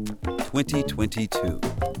 15th, 2022.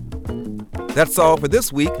 That's all for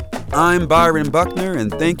this week. I'm Byron Buckner,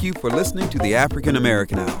 and thank you for listening to the African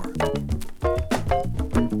American Hour.